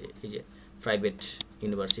করতেছে, এই যে প্রাইভেট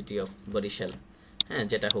ইউনিভার্সিটি অফ বরিশাল, হ্যাঁ,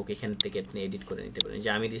 যেটা হোক এখান থেকে আপনি এডিট করে নিতে পারেন। যে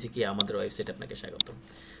আমি দিছি কি আমাদের ওয়েবসাইট আপনাকে স্বাগতম।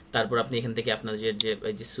 তারপর আপনি এখান থেকে আপনার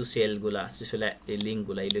যে সোশ্যাল এই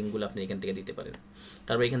লিঙ্কগুলো আপনি এখান থেকে দিতে পারেন।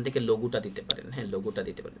 তারপর এখান থেকে লোগোটা দিতে পারেন, হ্যাঁ, লোগোটা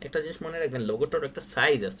দিতে পারেন। একটা জিনিস মনে রাখবেন, লোগোটার একটা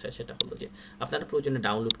সাইজ আছে, সেটা হলো যে আপনারা প্রয়োজনে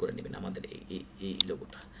ডাউনলোড করে নেবেন আমাদের এই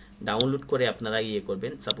লোগোটা। ডাউনলোড করে আপনারা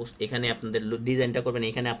করবেন, সাপোজ এখানে আপনাদের ডিজাইনটা করবেন,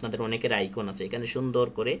 এখানে আপনাদের অনেকের আইকন আছে, এখানে সুন্দর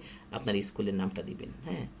করে আপনার স্কুলের নামটা দিবেন,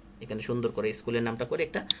 হ্যাঁ, এখানে সুন্দর করে স্কুলের নামটা করে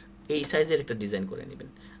একটা এই সাইজের একটা ডিজাইন করে নেবেন।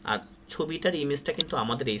 আর ছবিটার ইমেজটা কিন্তু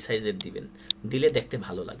আমাদের এই সাইজের দিবেন, দিলে দেখতে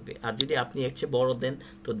ভালো লাগবে। আর যদি আপনি এর চেয়ে বড় দেন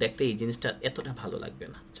তো দেখতে এই জিনিসটা এতটা ভালো লাগবে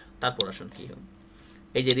না। আচ্ছা, তারপর আসুন কি হবে,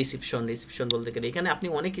 এই যে রিসিপশন বলতে গেলে এখানে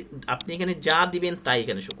আপনি এখানে যা দিবেন তাই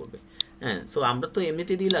এখানে শো করবে, হ্যাঁ। সো আমরা তো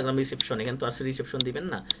এমনিতেই দিয়ে লাগলাম রিসেপশন, এখানে তো আর রিসেপশন দিবেন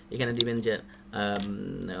না, এখানে দিবেন যে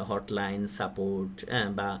হটলাইন সাপোর্ট, হ্যাঁ,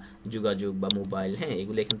 বা যোগাযোগ বা মোবাইল, হ্যাঁ,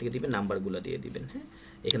 এগুলো এখান থেকে দিবেন, নাম্বারগুলো দিয়ে দিবেন, হ্যাঁ,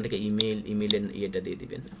 এখান থেকে ইমেলের ইয়েটা দিয়ে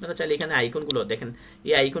দিবেন। আপনারা চাইলে এখানে আইকনগুলো দেখেন,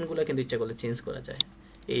 এই আইকনগুলো কিন্তু ইচ্ছা করলে চেঞ্জ করা যায়।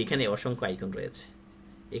 এইখানে অসংখ্য আইকন রয়েছে,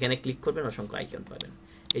 এখানে ক্লিক করবেন, অসংখ্য আইকন পাবেন।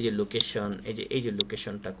 এই যে লোকেশন, এই যে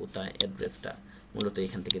লোকেশনটা কোথায়, অ্যাড্রেসটা মূলত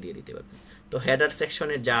এখান থেকে দিয়ে দিতে পারবেন। তো হেডার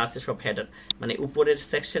সেকশনের যা আছে সব হেডার, মানে উপরের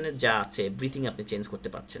সেকশনের যা আছে এভরিথিং আপনি চেঞ্জ করতে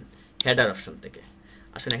পারছেন হেডার অপশন থেকে।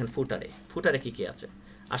 আসুন এখন ফুটারে কি কি আছে,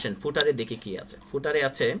 আসেন ফুটারে দেখি কি আছে। ফুটারে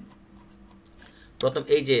আছে প্রথম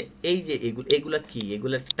এই যে এইগুলা কি,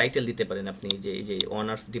 এগুলার টাইটেল দিতে পারেন আপনি। এই যে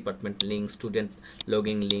honours department link, student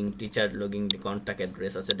logging link, teacher logging, contact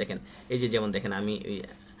address আছে। দেখেন এই যে যেমন দেখেন আমি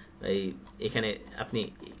এই এখানে আপনি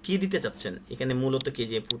কি দিতে চাচ্ছেন, এখানে মূলত কি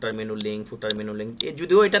যে ফুটার মেনু লিঙ্ক,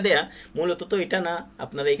 যদিও এটা দেয়া মূলত তো এটা না,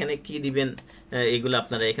 আপনারা এখানে কি দিবেন এগুলো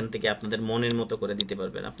আপনারা এখান থেকে আপনাদের মনের মতো করে দিতে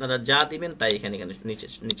পারবেন। আপনারা যা দিবেন তাই এখানে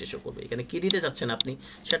নিচে শো করবে। এখানে কি দিতে চাচ্ছেন আপনি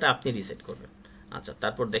সেটা আপনি রিসেট করবেন। আচ্ছা,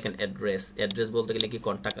 তারপর দেখেন অ্যাড্রেস বলতে গেলে কি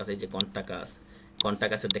কন্ট্যাক্ট আছে, এই যে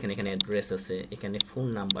কন্ট্যাক্ট আছে দেখেন, এখানে অ্যাড্রেস আছে, এখানে ফোন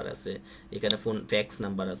নাম্বার আছে, এখানে ফ্যাক্স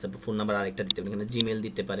নাম্বার আছে, ফোন নাম্বার আরেকটা দিতে পারেন, এখানে জিমেল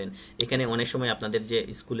দিতে পারেন, এখানে অনেক সময় আপনাদের যে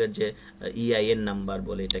স্কুলের যে EIN নাম্বার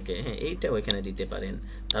বলে এটাকে, হ্যাঁ এইটাও এখানে দিতে পারেন।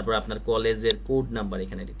 তারপর আপনার কলেজের কোড নাম্বার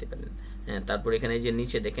এখানে দিতে পারেন। হ্যাঁ, তারপর এখানে যে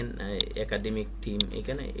নিচে দেখেন একাডেমিক থিম,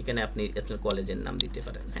 এখানে আপনি আপনার কলেজের নাম দিতে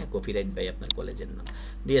পারেন। হ্যাঁ, কপিরাইট বাই আপনার কলেজের নাম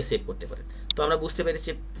দিয়ে সেভ করতে পারেন। তো আমরা বুঝতে পেরেছি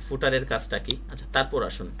ফুটারের কাজটা কি। আচ্ছা, তারপর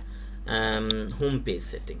আসুন হোম পেজ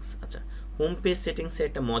সেটিংস। আচ্ছা, হোম পেজ সেটিংসে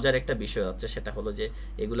একটা মজার একটা বিষয় আছে, সেটা হলো যে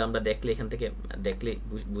এগুলো আমরা এখান থেকে দেখলে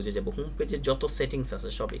বুঝে যাব। হোম পেজের যত সেটিংস আছে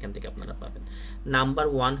সব এখান থেকে আপনারা পাবেন। নাম্বার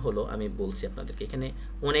 1 হলো, আমি বলছি আপনাদেরকে, এখানে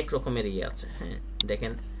অনেক রকমের আছে। হ্যাঁ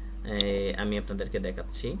দেখেন, আমি আপনাদেরকে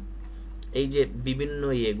দেখাচ্ছি। এই যে বিভিন্ন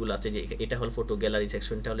ইয়েগুলো আছে, যে এটা হল ফটো গ্যালারি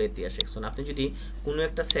সেকশন, এটা হলো ইতিহাস সেকশন। আপনি যদি কোনো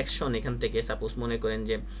একটা সেকশন এখান থেকে সাপোজ মনে করেন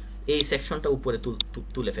যে এই সেকশনটা উপরে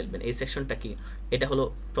তুলে ফেলবেন, এই সেকশনটা কি, এটা হলো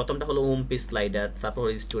প্রথমটা হলো হোম পেজ স্লাইডার, তারপর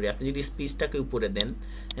স্টোরি। আপনি যদি স্পিচটাকে উপরে দেন,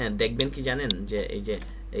 হ্যাঁ দেখবেন কি জানেন, যে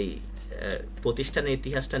এই প্রতিষ্ঠানের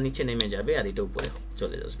ইতিহাসটা নিচে নেমে যাবে আর এটা উপরে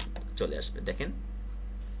চলে আসবে। দেখেন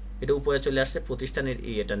এটা উপরে চলে আসছে, প্রতিষ্ঠানের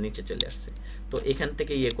এটা নিচে চলে আসছে। তো এখান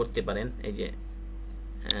থেকে করতে পারেন, এই যে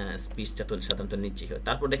স্পিচটা তো সাধারণত নিচে হয়।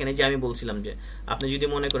 তারপর দেখেন এই যে আমি বলছিলাম যে আপনি যদি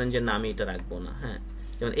মনে করেন যে না আমি এটা রাখবো না, হ্যাঁ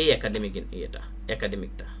যেমন এই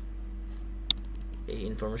একাডেমিকটা এই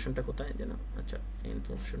ইনফরমেশনটা কোথায় যেন, আচ্ছা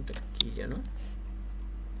ইনফরমেশনটা কি যেন,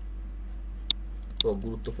 ও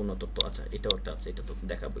গুরুত্বপূর্ণ তথ্য। আচ্ছা এটাও একটা আছে, এটা তো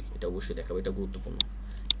দেখাবোই, এটা অবশ্যই দেখাবো, এটা গুরুত্বপূর্ণ।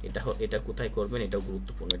 এটা কোথায় করবেন, এটাও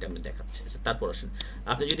গুরুত্বপূর্ণ, এটা আমি দেখাচ্ছি। আচ্ছা, তারপর আসেন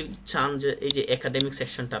আপনি যদি চান যে এই যে একাডেমিক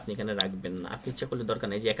সেকশনটা আপনি এখানে রাখবেন না, আপনি ইচ্ছা করলে দরকার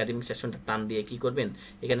নেই, এই যে একাডেমিক সেকশনটা টান দিয়ে কি করবেন,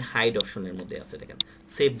 এখানে হাইড অপশনের মধ্যে আছে দেখেন,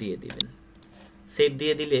 সেভ দিয়ে দিবেন। সেভ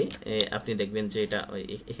দিয়ে দিলে আপনি দেখবেন যে এটা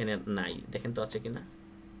এখানে নাই। দেখেন তো আছে কিনা,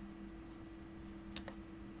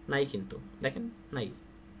 নাই, কিন্তু দেখেন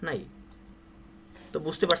নাই। তো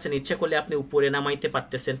বুঝতে পারছেন, ইচ্ছা করলে আপনি উপরে নামাইতে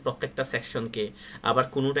পারতেছেন প্রত্যেকটা সেকশনকে। আবার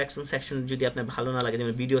কোনো সেকশন যদি আপনার ভালো না লাগে,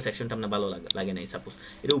 যেমন ভিডিও সেকশনটা আপনার ভালো লাগে নাই সাপোজ,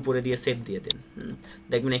 এটা উপরে দিয়ে সেভ দিয়ে দেন।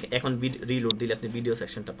 দেখবেন এখন রিলোড দিলে আপনি ভিডিও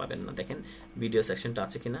সেকশনটা পাবেন না। দেখেন ভিডিও সেকশনটা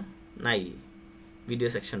আছে কিনা, নাই, ভিডিও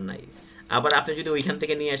সেকশন নাই। আবার আপনি যদি ওইখান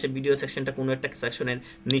থেকে নিয়ে আসে ভিডিও সেকশনটা কোনো একটা সেকশনের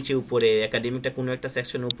নিচে উপরে, একাডেমিকটা কোনো একটা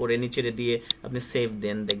সেকশনের উপরে নিচে দিয়ে আপনি সেভ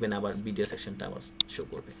দেন, দেখবেন আবার ভিডিও সেকশনটা আবার শো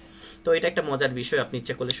করবে। তো এটা একটা মজার বিষয়, আপনি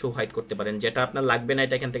ইচ্ছা করলে শো হাইড করতে পারেন, যেটা আপনার লাগবে না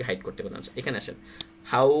এটা এখান থেকে হাইড করতে পারেন। এখানে আসেন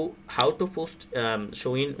how to post show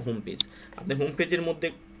in home page. আপনি হোম পেজের মধ্যে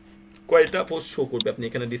কয়টা পোস্ট শো করবে আপনি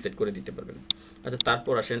এখানে ডিসাইড করে দিতে পারবেন। আচ্ছা,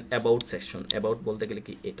 তারপর আসেন অ্যাবাউট সেকশন। অ্যাবাউট বলতে গেলে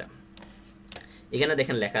কি, এটা এখানে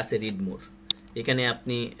দেখেন লেখা আছে রিড মোর। এখানে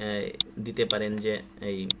আপনি দিতে পারেন যে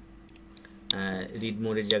এই রিড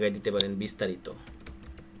মোরের জায়গায় দিতে পারেন বিস্তারিত।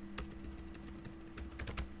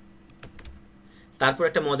 তারপর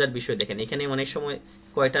একটা মজার বিষয় দেখেন, এখানে অনেক সময়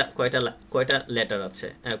কয়টা লেটার আছে,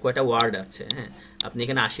 কয়টা ওয়ার্ড আছে। হ্যাঁ, আপনি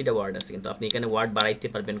এখানে 80টা ওয়ার্ড আছে, কিন্তু আপনি এখানে ওয়ার্ড বাড়াইতে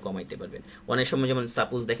পারবেন, কমাইতে পারবেন। অনেক সময় যেমন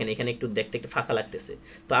সাপোজ দেখেন এখানে একটু দেখতে একটু ফাঁকা লাগতেছে,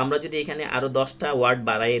 তো আমরা যদি এখানে আরো 10টা ওয়ার্ড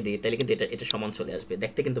বাড়াইয়ে দিই তাহলে কিন্তু এটা সমান চলে আসবে,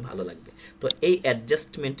 দেখতে কিন্তু ভালো লাগবে। তো এই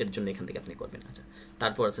অ্যাডজাস্টমেন্টের জন্য এখান থেকে আপনি করবেন। আচ্ছা,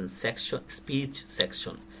 তারপর আছেন স্পিচ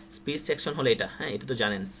সেকশন হলো এটা। হ্যাঁ, এটা তো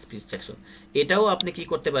জানেন স্পিচ সেকশন। এটাও আপনি কি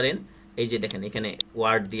করতে পারেন, এই যে দেখেন এখানে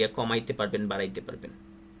ওয়ার্ড দিয়ে কমাইতে পারবেন, বাড়াইতে পারবেন।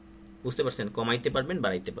 বুঝতে পারছেন, কমাইতে পারবেন,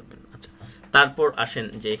 বাড়াইতে পারবেন। আচ্ছা, তারপর আসেন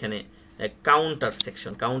যে এখানে কাউন্টার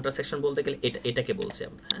সেকশন বলতে গেলে এটাকে বলছি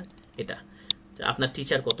আমরা। হ্যাঁ, এটা আপনার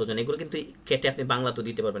টিচার কতজন, এগুলো কিন্তু কেটে আপনি বাংলাতে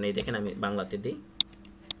দিতে পারবেন। এই দেখেন আমি বাংলাতে দিই,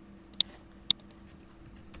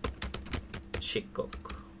 শিক্ষক,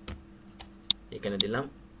 এখানে দিলাম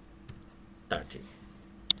 30।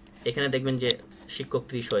 এখানে দেখবেন যে শিক্ষক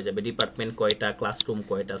 30 হয়ে যাবে, ডিপার্টমেন্ট কয়টা, ক্লাসরুম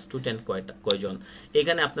কয়টা, স্টুডেন্ট কয়জন,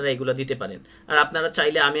 এখানে আপনারা এগুলো দিতে পারেন। আর আপনারা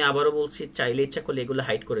চাইলে, আমি আবারও বলছি, চাইলে ইচ্ছা করলে এগুলো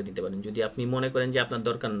হাইড করে দিতে পারেন যদি আপনি মনে করেন যে আপনার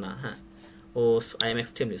দরকার না। হ্যাঁ, আই এম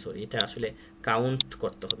এক্সট্রিমলি সরি, এটা আসলে কাউন্ট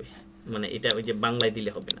করতে হবে, মানে এটা ওই যে বাংলায়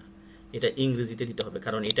দিলে হবে না, এটা ইংরেজিতে দিতে হবে,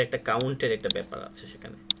 কারণ এটা একটা কাউন্টের একটা ব্যাপার আছে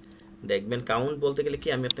সেখানে। দেখবেন কাউন্ট বলতে গেলে কি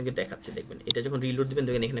আমি আপনাকে দেখাচ্ছি, দেখবেন এটা যখন রিলোড দিবেন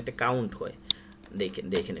দেখবেন এখানে একটা কাউন্ট হয়,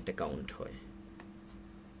 দেখেন একটা কাউন্ট হয়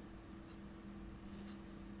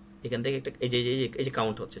এখান থেকে একটা এই যে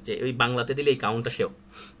কাউন্ট হচ্ছে, যে ওই বাংলাতে দিলে এই কাউন্টটা সেও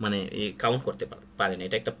মানে এই কাউন্ট করতে পারে না,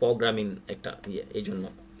 এটা একটা প্রোগ্রামিং একটা ইয়ে, এই জন্য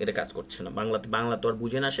এটা কাজ করছে না, বাংলা তো আর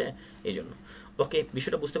বুঝে না সে, এই জন্য। ওকে,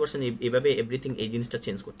 বিষয়টা বুঝতে পারছেন, এইভাবে এভরিথিং এই জিনিসটা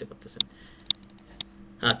চেঞ্জ করতে পারতেছেন।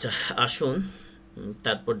 আচ্ছা আসুন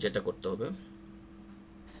তারপর যেটা করতে হবে,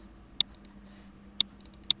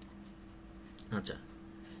 আচ্ছা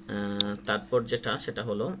তারপর যেটা সেটা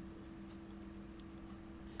হলো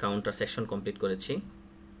কাউন্টার সেকশন কমপ্লিট করেছি,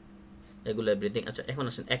 এগুলো এভরিথিং। আচ্ছা এখন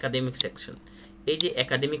আসেন একাডেমিক সেকশন। এই যে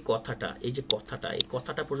একাডেমিক কথাটা, এই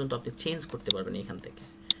কথাটা পর্যন্ত আপনি চেঞ্জ করতে পারবেন এখান থেকে।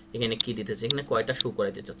 এখানে কি দিতেছে, এখানে কয়টা শো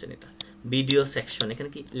করাইতে চাচ্ছেন, এটা ভিডিও সেকশন, এখানে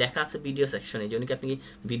কি লেখা আছে ভিডিও সেকশন, এই জন্য কি আপনি কি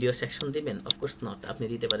ভিডিও সেকশন দিবেন? Of course not. আপনি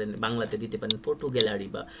দিতে পারেন বাংলাতে দিতে পারেন ফটো গ্যালারি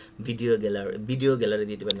বা ভিডিও গ্যালারি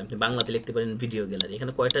দিতে পারেন, আপনি বাংলাতে লিখতে পারেন ভিডিও গ্যালারি,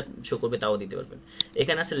 এখানে কয়টা শো করবে তাও দিতে পারবেন।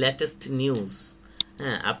 এখানে আছে লেটেস্ট নিউজ,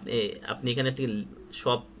 হ্যাঁ আপনি এখানে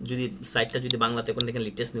সব যদি সাইটটা যদি বাংলাতে কোন দেখেন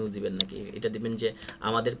লেটেস্ট নিউজ দিবেন নাকি, এটা দিবেন যে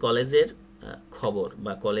আমাদের কলেজের খবর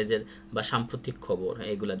বা কলেজের বা সাম্প্রতিক খবর,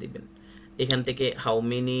 এগুলা দিবেন। এখান থেকে how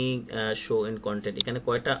many show in content, এখানে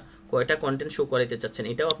কয়টা কন্টেন্ট শো করাইতে চাচ্ছেন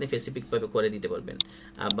এটাও আপনি স্পেসিফিকভাবে করে দিতে পারবেন।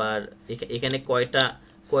 আবার এখানে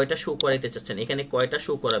কয়টা শো করাইতে চাচ্ছেন, এখানে কয়টা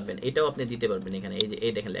শো করাবেন এটাও আপনি দিতে পারবেন। এখানে এই যে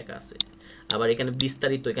এই দেখেন লেখা আছে। আবার এখানে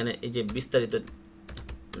বিস্তারিত, এখানে এই যে বিস্তারিত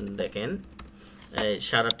দেখেন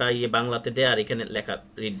সারাটা ইয়ে বাংলাতে দেয়, আর এখানে লেখা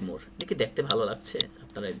রিড মোর। দেখি দেখতে ভালো লাগছে,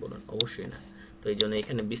 আপনারাই বলুন, অবশ্যই না। তো এই জন্য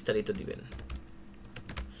এখানে বিস্তারিত দিবেন।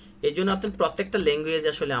 এই জন্য আপনি প্রত্যেকটা ল্যাঙ্গুয়েজ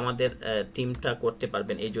আসলে আমাদের থিমটা করতে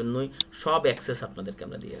পারবেন, এই জন্যই সব অ্যাক্সেস আপনাদেরকে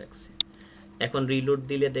আমরা দিয়ে রাখছি। এখন রিলোড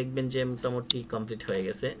দিলে দেখবেন যে মোটামুটি কমপ্লিট হয়ে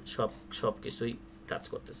গেছে, সব কিছুই কাজ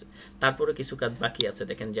করতেছে। তারপরে কিছু কাজ বাকি আছে,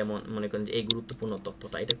 দেখেন যেমন মনে করেন যে এই গুরুত্বপূর্ণ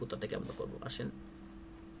তথ্যটা, এটা কোথা থেকে আমরা করবো, আসেন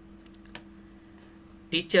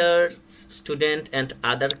teachers student and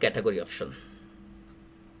other category option,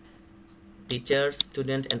 teachers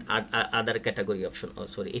student and other category option, O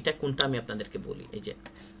sorry এটা কোনটা আমি আপনাদেরকে বলি। এই যে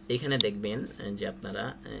এখানে দেখবেন যে আপনারা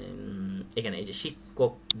এখানে এই যে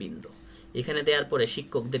শিক্ষক বৃন্দ, এখানে দেওয়ার পরে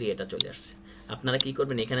শিক্ষকদেরই এটা চলে আসছে। আপনারা কি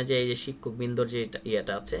করবেন, এখানে যে এই যে শিক্ষক বৃন্দর যে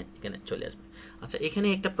ইয়েটা আছে এখানে চলে আসবে। আচ্ছা এখানে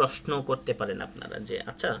একটা প্রশ্ন করতে পারেন আপনারা যে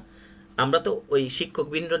আচ্ছা আমরা তো ওই শিক্ষক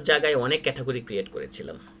বৃন্দর জায়গায় অনেক ক্যাটাগরি ক্রিয়েট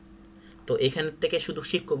করেছিলাম, তো এখান থেকে শুধু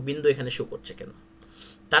শিক্ষক বিন্দু এখানে শো করছে কেন?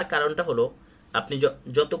 তার কারণটা হলো আপনি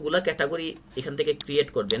যতগুলা ক্যাটাগরি এখান থেকে ক্রিয়েট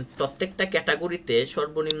করবেন, প্রত্যেকটা ক্যাটাগরিতে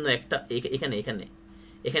সর্বনিম্ন একটা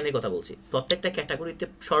এখানে কথা বলছি, প্রত্যেকটা ক্যাটাগরিতে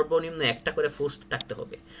সর্বনিম্ন একটা করে পোস্ট থাকতে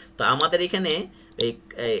হবে। তো আমাদের এখানে এই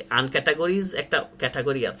আনক্যাটাগরিজ একটা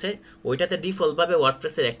ক্যাটাগরি আছে, ওইটাতে ডিফল্টভাবে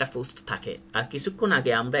ওয়ার্ডপ্রেসের একটা পোস্ট থাকে, আর কিছুক্ষণ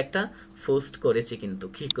আগে আমরা একটা পোস্ট করেছি কিন্তু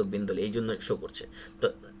শিক্ষক বিন্দুলে, এই জন্য শো করছে। তো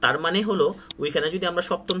তার মানে হলো ওইখানে যদি আমরা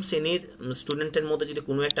সপ্তম শ্রেণীর স্টুডেন্টের মধ্যে যদি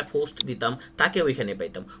কোনো একটা পোস্ট দিতাম তাকে ওইখানে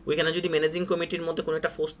পাইতাম, ওইখানে যদি ম্যানেজিং কমিটির মধ্যে কোনো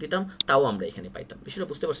একটা পোস্ট দিতাম তাও আমরা এখানে পাইতাম। বিষয়টা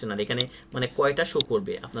বুঝতে পারছেন? আর এখানে মানে কয়টা শো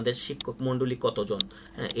করবে, আপনাদের শিক্ষক মণ্ডলী কতজন,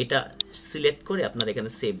 এটা সিলেক্ট করে আপনারা এখানে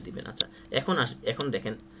সেভ দিবেন। আচ্ছা এখন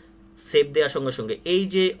দেখেন সেভ দেওয়ার সঙ্গে সঙ্গে এই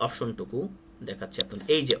যে অপশনটুকু দেখাচ্ছে আপনাদের,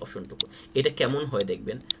 এই যে অপশনটুকু এটা কেমন হয়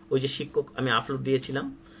দেখবেন। ওই যে শিক্ষক আমি আপলোড দিয়েছিলাম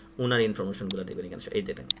ওনার ইনফরমেশনগুলো দেখবেন এখানে, এই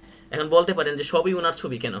দেখেন। এখন বলতে পারেন যে সবই ওনার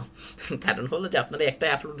ছবি কেন, কারণ হলো যে আপনারা একটা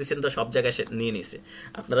আপলোড দিচ্ছেন তো সব জায়গায় সে নিয়ে নিছে।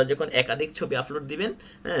 আপনারা যখন একাধিক ছবি আপলোড দিবেন,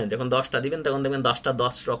 হ্যাঁ যখন 10টা দিবেন তখন দেখবেন 10টা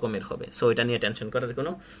 10 রকমের হবে। সো এটা নিয়ে টেনশন করার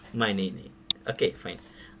কোনো মাইনেই নেই। Okay fine.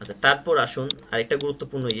 আচ্ছা তারপর আসুন আরেকটা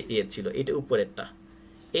গুরুত্বপূর্ণ ইয়ে ছিল, এটা উপরেরটা,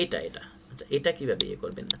 এটা আচ্ছা এটা কিভাবে ইয়ে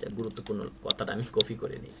করবেন। আচ্ছা গুরুত্বপূর্ণ কথাটা আমি কপি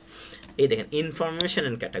করে নিই। এই দেখেন ইনফরমেশন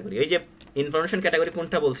এন্ড ক্যাটাগরি, এই যে ইনফরমেশন ক্যাটাগরি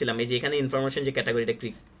কোনটা বলছিলাম, এই যে এখানে ইনফরমেশন যে ক্যাটাগরিটা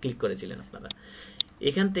ক্লিক করেছিলেন আপনারা,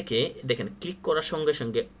 এখান থেকে দেখেন ক্লিক করার সঙ্গে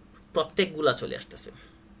সঙ্গে প্রত্যেকগুলা চলে আসতেছে।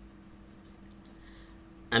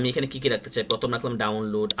 আমি এখানে কি রাখতে চাই, প্রথম রাখলাম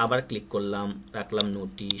ডাউনলোড, আবার ক্লিক করলাম রাখলাম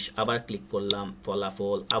নোটিশ, আবার ক্লিক করলাম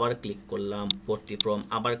ফলাফল, আবার ক্লিক করলাম পটিক্রম,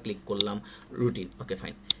 আবার ক্লিক করলাম রুটিন। Okay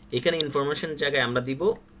fine. এখানে ইনফরমেশন জায়গায় আমরা দিব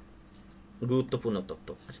গুরুত্বপূর্ণ তথ্য।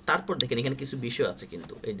 আচ্ছা তারপর দেখেন এখানে কিছু বিষয় আছে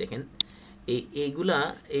কিন্তু, এই দেখেন এইগুলা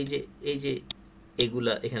এই যে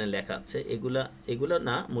এগুলা এখানে লেখা আছে, এগুলা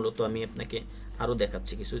না মূলত আমি আপনাকে আরো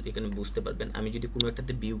দেখাচ্ছি কিছু, এখানে বুঝতে পারবেন। আমি যদি কোনো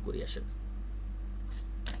একটাতে ভিউ করি, আসেন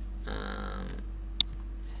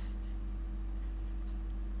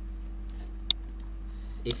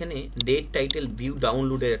এখানে ডেট টাইটেল ভিউ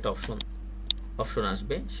ডাউনলোডের একটা অপশন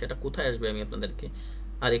আসবে, সেটা কোথায় আসবে আমি আপনাদেরকে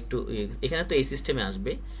আর একটু, এখানে তো এই সিস্টেমে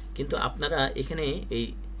আসবে, কিন্তু আপনারা এখানে এই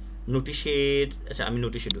নোটিশের, আচ্ছা আমি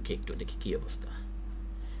নোটিশে ঢুকে একটু দেখি কি অবস্থা।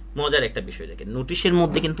 মজার একটা বিষয় দেখেন, নোটিশের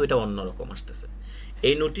মধ্যে কিন্তু এটা অন্যরকম আসতেছে।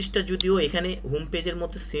 এই নোটিশটা যদিও এখানে হোম পেজের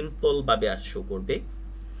মধ্যে সিম্পল ভাবে শো করবে,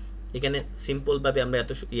 এখানে সিম্পল ভাবে আমরা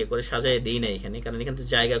এত ইয়ে করে সাজায় দেই না এখানে, কারণ এখানে তো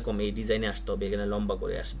জায়গা কম, এই ডিজাইনে আসতে হবে, এখানে লম্বা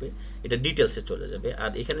করে আসবে, এটা ডিটেলসে চলে যাবে।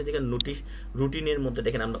 আর এখানে দেখেন নোটিশ রুটিনের মধ্যে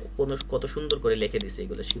দেখেন আমরা কত সুন্দর করে লিখে দিছি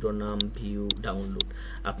এগুলো, শিরোনাম, ভিউ, ডাউনলোড।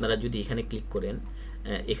 আপনারা যদি এখানে ক্লিক করেন,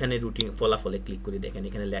 এখানে রুটিন ফলাফলে ক্লিক করে দেখেন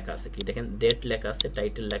এখানে লেখা আছে কি, দেখেন ডেট লেখা আছে,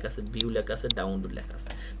 টাইটেল লেখা আছে, ভিউ লেখা আছে, ডাউনলোড লেখা আছে।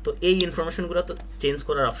 তো এই ইনফরমেশনগুলো তো চেঞ্জ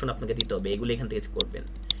করার অপশন আপনাকে দিতে হবে, এগুলো এখান থেকে করবেন।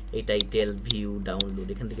 এই টাইটেল, ভিউ, ডাউনলোড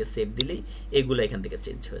এখান থেকে সেভ দিলেই এগুলো এখান থেকে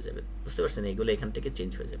চেঞ্জ হয়ে যাবে, বুঝতে পারছেন? এগুলো এখান থেকে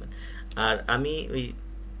চেঞ্জ হয়ে যাবেন। আর আমি ওই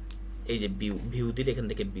এই যে ভিউ দিলে এখান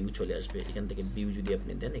থেকে ভিউ চলে আসবে, এখান থেকে ভিউ যদি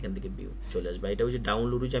আপনি দেন এখান থেকে ভিউ চলে আসবে। এটা ওই যে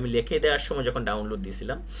ডাউনলোড, যে আমি লিখে দেওয়ার সময় যখন ডাউনলোড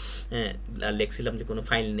দিয়েছিলাম, হ্যাঁ, লিখছিলাম যে কোনো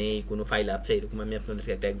ফাইল নেই, কোনো ফাইল আছে, এরকম আমি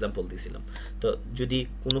আপনাদেরকে একটা এক্সাম্পল দিয়েছিলাম। তো যদি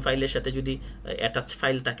কোনো ফাইলের সাথে যদি অ্যাটাচ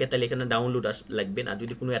ফাইল থাকে তাহলে এখানে ডাউনলোড লাগবেন, আর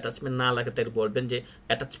যদি কোনো অ্যাটাচমেন্ট না লাগে তাহলে বলবেন যে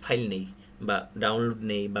অ্যাটাচ ফাইল নেই বা ডাউনলোড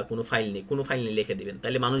নেই বা কোনো ফাইল নেই, কোনো ফাইল নেই লিখে দিবেন,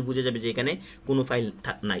 তাহলে মানুষ বুঝে যাবে যে এখানে কোনো ফাইল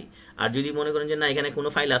নাই। আর যদি মনে করেন যে না এখানে কোনো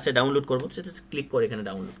ফাইল আছে, ডাউনলোড করবো, সেটা ক্লিক করে এখানে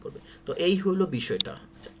ডাউনলোড করবে। তো এই হলো বিষয়টা।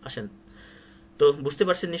 আসেন, তো বুঝতে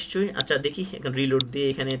পারছেন নিশ্চয়ই। আচ্ছা দেখি এখন রিলোড দিয়ে,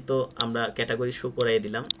 এখানে তো আমরা ক্যাটাগরি শো করাই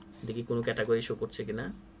দিলাম, দেখি কোনো ক্যাটাগরি শো করছে কিনা।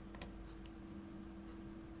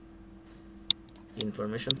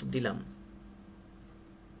 ইনফরমেশন তো দিলাম,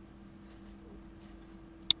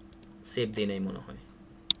 সেভ দিই নাই মনে হয়।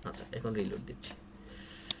 আচ্ছা এখন রিলোড দিচ্ছি,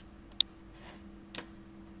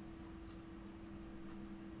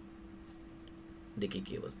 দেখি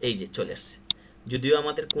কি অবস্থা। এই যে চলে আসছে, যদিও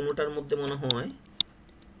আমাদের কোনোটার মধ্যে মনে হয়,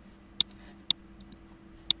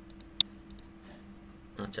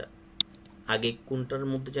 আচ্ছা আগে কোনটার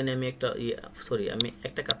মধ্যে জানি আমি একটা সরি, আমি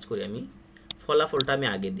একটা কাজ করি, আমি ফলাফলটা আমি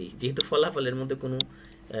আগে দিই, যেহেতু ফলাফলের মধ্যে কোনো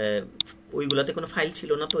ওইগুলাতে কোনো ফাইল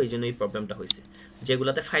ছিল না, তো এই জন্য এই প্রবলেমটা হয়েছে।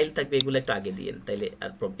 যেগুলাতে ফাইল থাকবে এগুলো একটু আগে দিয়েন, তাইলে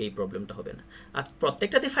আর এই প্রবলেমটা হবে না। আর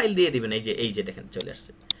প্রত্যেকটাতে ফাইল দিয়ে দিবেন। এই যে দেখেন চলে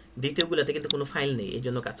আসছে। দ্বিতীয়গুলাতে কিন্তু কোনো ফাইল নেই, এই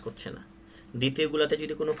জন্য কাজ করছে না। দ্বিতীয়গুলাতে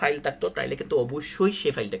যদি কোনো ফাইল থাকতো তাইলে কিন্তু অবশ্যই সে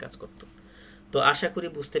ফাইলটা কাজ করতো। তো আশা করি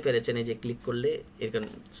বুঝতে পেরেছেন। এই যে ক্লিক করলে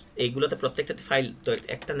এইগুলোতে প্রত্যেকটাতে ফাইল, তো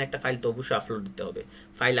একটা না একটা ফাইল তো অবশ্যই আপলোড দিতে হবে।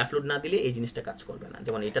 ফাইল আপলোড না দিলে এই জিনিসটা কাজ করবে না।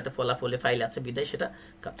 যেমন এটাতে ফলাফলে ফাইল আছে বিদায় সেটা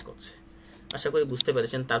কাজ করছে। আশা করি বুঝতে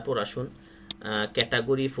পেরেছেন। তারপর আসুন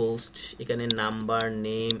ক্যাটাগরি, পোস্ট, এখানে নাম্বার,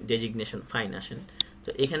 নেম, ডেজিগনেশন, ফাইন। আসেন তো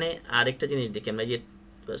এখানে আরেকটা জিনিস দেখি আমরা, যে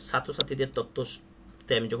ছাত্রছাত্রীদের তথ্য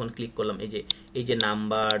আমি যখন ক্লিক করলাম, এই যে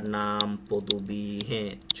নাম্বার, নাম, পদবি,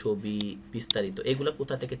 হ্যাঁ, ছবি, বিস্তারিত, এগুলো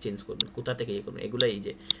কোথা থেকে চেঞ্জ করবেন, কোথা থেকে ইয়ে করবেন, এগুলো এই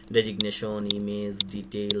যে ডেজিগনেশন, ইমেজ,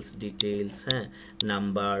 ডিটেলস, হ্যাঁ,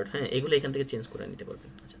 নাম্বার, হ্যাঁ, এগুলো এখান থেকে চেঞ্জ করে নিতে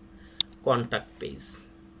পারবেন। আচ্ছা কন্ট্যাক্ট পেজ,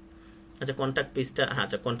 আচ্ছা কন্ট্যাক্ট পেজটা, হ্যাঁ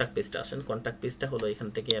আচ্ছা কন্ট্যাক্ট পেজটা আসেন। কন্ট্যাক্ট পেজটা হলো এখান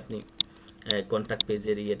থেকে আপনি কন্ট্যাক্ট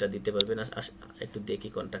পেজের ইয়েটা দিতে পারবেন। একটু দেখি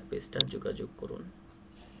কন্ট্যাক্ট পেজটা, যোগাযোগ করুন।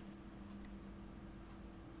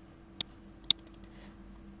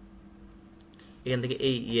 এখান থেকে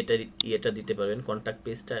এই ইয়েটা দিতে পারবেন, কন্ট্যাক্ট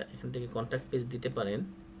পেজটা এখান থেকে কন্ট্যাক্ট পেজ দিতে পারেন।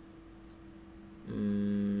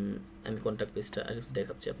 আমি কন্ট্যাক্ট পেজটা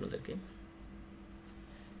দেখাচ্ছি আপনাদেরকে।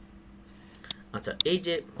 আচ্ছা এই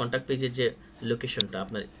যে কন্ট্যাক্ট পেজের যে লোকেশনটা,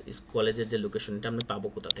 আপনার কলেজের যে লোকেশনটা আপনি পাবো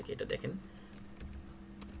কোথা থেকে, এটা দেখেন।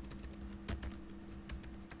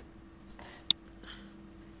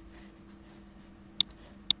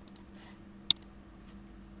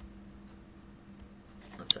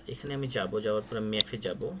 আচ্ছা এখানে আমি যাওয়ার পরে ম্যাপে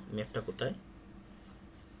যাব। ম্যাপটা কোথায়,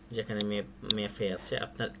 যেখানে ম্যাপে আছে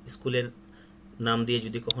আপনার স্কুলের নাম দিয়ে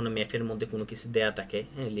যদি কখনো ম্যাপের মধ্যে কোনো কিছু দেয়া থাকে,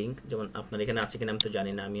 হ্যাঁ, লিঙ্ক, যেমন আপনার এখানে আছে কিনা আমি তো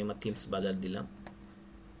জানি না, আমি আমার থিমস বাজার দিলাম,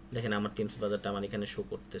 দেখেন আমার থিমস বাজারটা আমার এখানে শো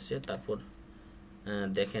করতেছে। তারপর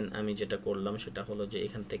দেখেন আমি যেটা করলাম সেটা হলো যে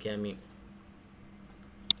এখান থেকে আমি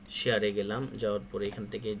শেয়ারে গেলাম, যাওয়ার পরে এখান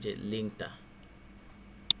থেকে যে লিঙ্কটা,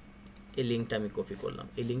 এই লিঙ্কটা আমি কপি করলাম।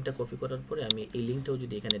 এই লিঙ্কটা কপি করার পরে আমি এই লিঙ্কটাও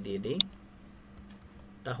যদি এখানে দিয়ে দিই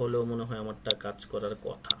তাহলেও মনে হয় আমারটা কাজ করার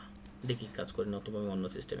কথা। দেখি কাজ করে না, অথবা আমি অন্য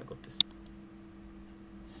সিস্টেমে করতেছি।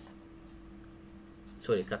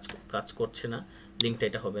 সরি, কাজ করছে না, লিঙ্কটা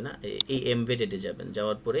এটা হবে না। এই এমবেডেডে যাবেন,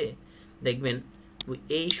 যাওয়ার পরে দেখবেন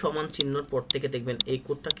এই সমান চিহ্নর পর থেকে দেখবেন এই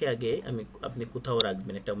কোডটাকে আগে আপনি কোথাও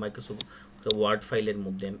রাখবেন, একটা মাইক্রোসফট ওয়ার্ড ফাইলের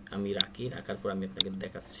মধ্যে আমি রাখার পর আমি আপনাকে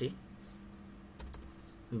দেখাচ্ছি,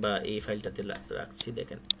 বা এই ফাইলটাতে রাখছি।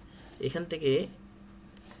 দেখেন এখান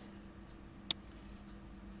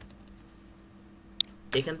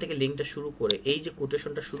থেকে লিঙ্কটা শুরু করে এই যে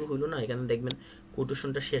কোটেশনটা শুরু হইলো না, এখানে দেখবেন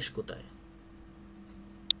কোটেশনটা শেষ কোথায়,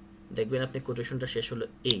 দেখবেন আপনি কোটেশনটা শেষ হলো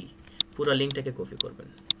এই পুরো লিঙ্কটাকে কপি করবেন।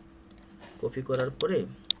 কপি করার পরে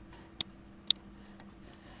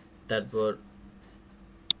তারপর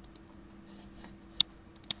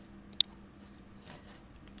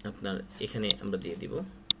আপনার এখানে আমরা দিয়ে দিব।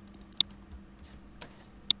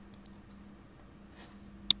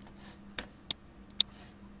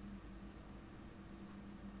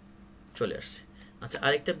 চলে আসছে। আচ্ছা,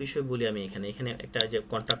 আরেকটা বিষয় বলি আমি, এখানে এখানে একটা যে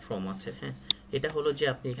কন্ট্যাক্ট ফর্ম আছে, হ্যাঁ, এটা হলো যে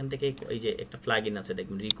আপনি এখান থেকে এই যে একটা প্লাগইন আছে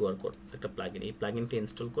দেখবেন, রিকোয়ার কোড একটা প্লাগইন, এই প্লাগইনটা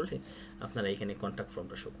ইনস্টল করলে আপনারা এখানে কন্ট্যাক্ট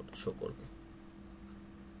ফর্মটা শো করবে।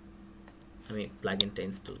 আমি প্লাগইনটা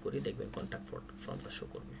ইনস্টল করি, দেখবেন কন্ট্যাক্ট ফর্মটা শো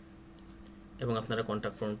করবে। এবং আপনারা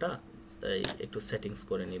কন্ট্যাক্ট ফর্মটা একটু সেটিংস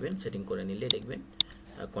করে নেবেন, সেটিং করে নিলে দেখবেন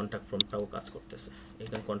কন্ট্যাক্ট ফর্মটাও কাজ করতেছে।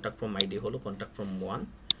 এখানে কন্ট্যাক্ট ফর্ম আইডি হলো কন্ট্যাক্ট ফর্ম 1।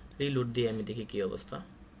 রিলোড দিয়ে আমি দেখি কি অবস্থা।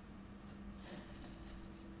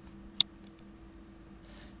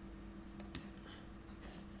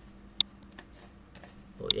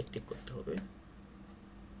 ও অ্যাক্টিভ করতে হবে।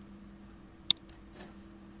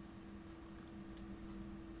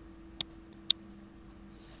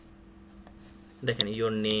 দেখেন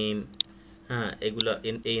ইয়োর নেম, হ্যাঁ, এগুলো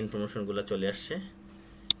এই ইনফরমেশনগুলো চলে আসছে,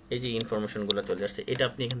 এই যে ইনফরমেশনগুলো চলে আসছে। এটা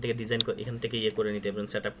আপনি এখান থেকে ডিজাইন করে এখান থেকে ইয়ে করে নিতে পারবেন,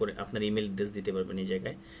 সেট আপ করে আপনার ইমেল অ্যাড্রেস দিতে পারবেন এই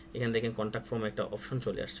জায়গায়। এখানে দেখেন কন্ট্যাক্ট ফর্ম একটা অপশন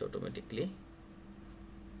চলে আসছে অটোমেটিকলি।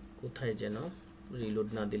 কোথায় যেন, রিলোড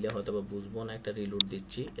না দিলে হয়তো বা বুঝবো না, একটা রিলোড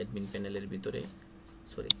দিচ্ছি অ্যাডমিন প্যানেলের ভিতরে,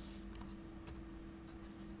 সরি,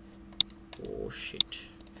 ও শিট।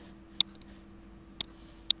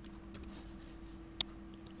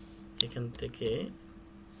 এখান থেকে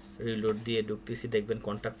রিলোড দিয়ে ঢুকতেছি, দেখবেন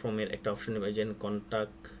কন্ট্যাক্ট ফর্মের একটা অপশন নেবে, যে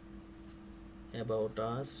কন্ট্যাক্ট অ্যাবাউট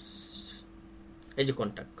আস, এই যে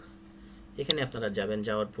কন্ট্যাক্ট, এখানে আপনারা যাবেন,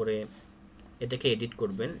 যাওয়ার পরে এটাকে এডিট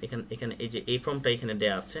করবেন। এখানে এই যে এই ফর্মটা এখানে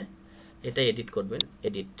দেয়া আছে, এটা এডিট করবেন।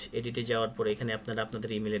 এডিটে যাওয়ার পরে এখানে আপনারা আপনাদের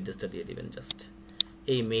ইমেল অ্যাড্রেসটা দিয়ে দিবেন। জাস্ট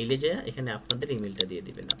এই মেইলে যা এখানে আপনাদের ইমেলটা দিয়ে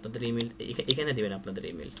দিবেন, আপনাদের ইমেল এখানে দিবেন, আপনাদের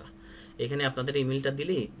ইমেলটা এখানে আপনাদের ইমেলটা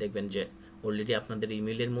দিলেই দেখবেন যে অলরেডি আপনাদের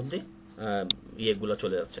ইমেলের মধ্যে ইয়েগুলো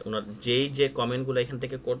চলে যাচ্ছে। ওনার যেই যে কমেন্টগুলো এখান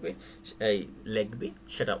থেকে করবে, এই লিখবে,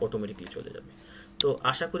 সেটা অটোমেটিকলি চলে যাবে। তো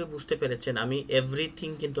আশা করি বুঝতে পেরেছেন। আমি এভরিথিং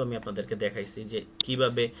কিন্তু আমি আপনাদেরকে দেখাইছি যে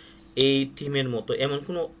কিভাবে এই থিমের মতো এমন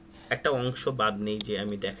কোনো একটা অংশ বাদ নেই যে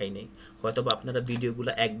আমি দেখাই নেই। হয়তো বা আপনারা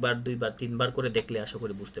ভিডিওগুলো একবার, দুইবার, তিনবার করে দেখলে আশা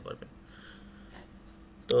করি বুঝতে পারবেন।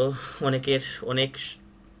 তো অনেকের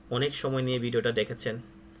অনেক সময় নিয়ে ভিডিওটা দেখেছেন,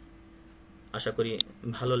 আশা করি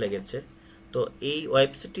ভালো লেগেছে। তো এই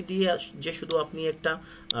ওয়েবসাইটটি দিয়ে যে শুধু আপনি একটা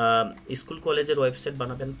স্কুল কলেজের ওয়েবসাইট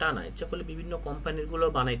বানাবেন তা না, ইচ্ছা করলে বিভিন্ন কোম্পানিরগুলো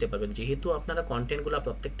বানাইতে পারবেন। যেহেতু আপনারা কন্টেন্টগুলো,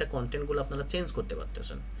 প্রত্যেকটা কন্টেন্টগুলো আপনারা চেঞ্জ করতে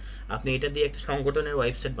পারতেছেন। আপনি এটা দিয়ে একটা সংগঠনের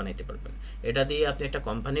ওয়েবসাইট বানাইতে পারবেন, এটা দিয়ে আপনি একটা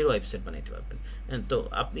কোম্পানির ওয়েবসাইট বানাইতে পারবেন। তো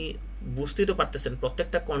আপনি বুঝতেই তো পারতেছেন,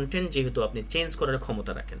 প্রত্যেকটা কন্টেন্ট যেহেতু আপনি চেঞ্জ করার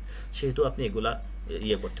ক্ষমতা রাখেন, সেহেতু আপনি এগুলা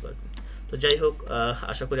ইয়ে করতে পারবেন। তো যাই হোক,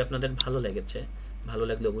 আশা করি আপনাদের ভালো লেগেছে। ভালো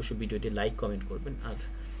লাগলে অবশ্যই ভিডিওটি লাইক, কমেন্ট করবেন। আর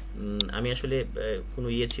আমি আসলে কোনো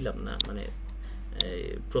ইয়ে ছিলাম না, মানে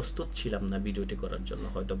প্রস্তুত ছিলাম না ভিডিওটি করার জন্য,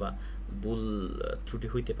 হয়তো বা ভুল ত্রুটি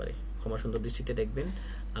হইতে পারে, ক্ষমা সুন্দর দৃষ্টিতে দেখবেন।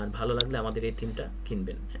 আর ভালো লাগলে আমাদের এই থিমটা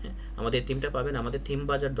কিনবেন। হ্যাঁ, আমাদের থিমটা পাবেন আমাদের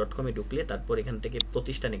themebazar.com-এ ঢুকলে, তারপর এখান থেকে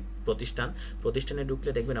প্রতিষ্ঠানে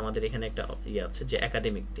ঢুকলে দেখবেন আমাদের এখানে একটা ইয়ে আছে যে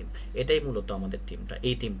একাডেমিক থিম। এটাই মূলত আমাদের থিমটা,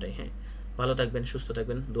 এই থিমটাই। হ্যাঁ, ভালো থাকবেন, সুস্থ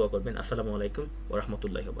থাকবেন, দোয়া করবেন। আসসালামু আলাইকুম ওয়া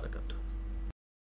রাহমাতুল্লাহি ওয়া বারাকাতুহু।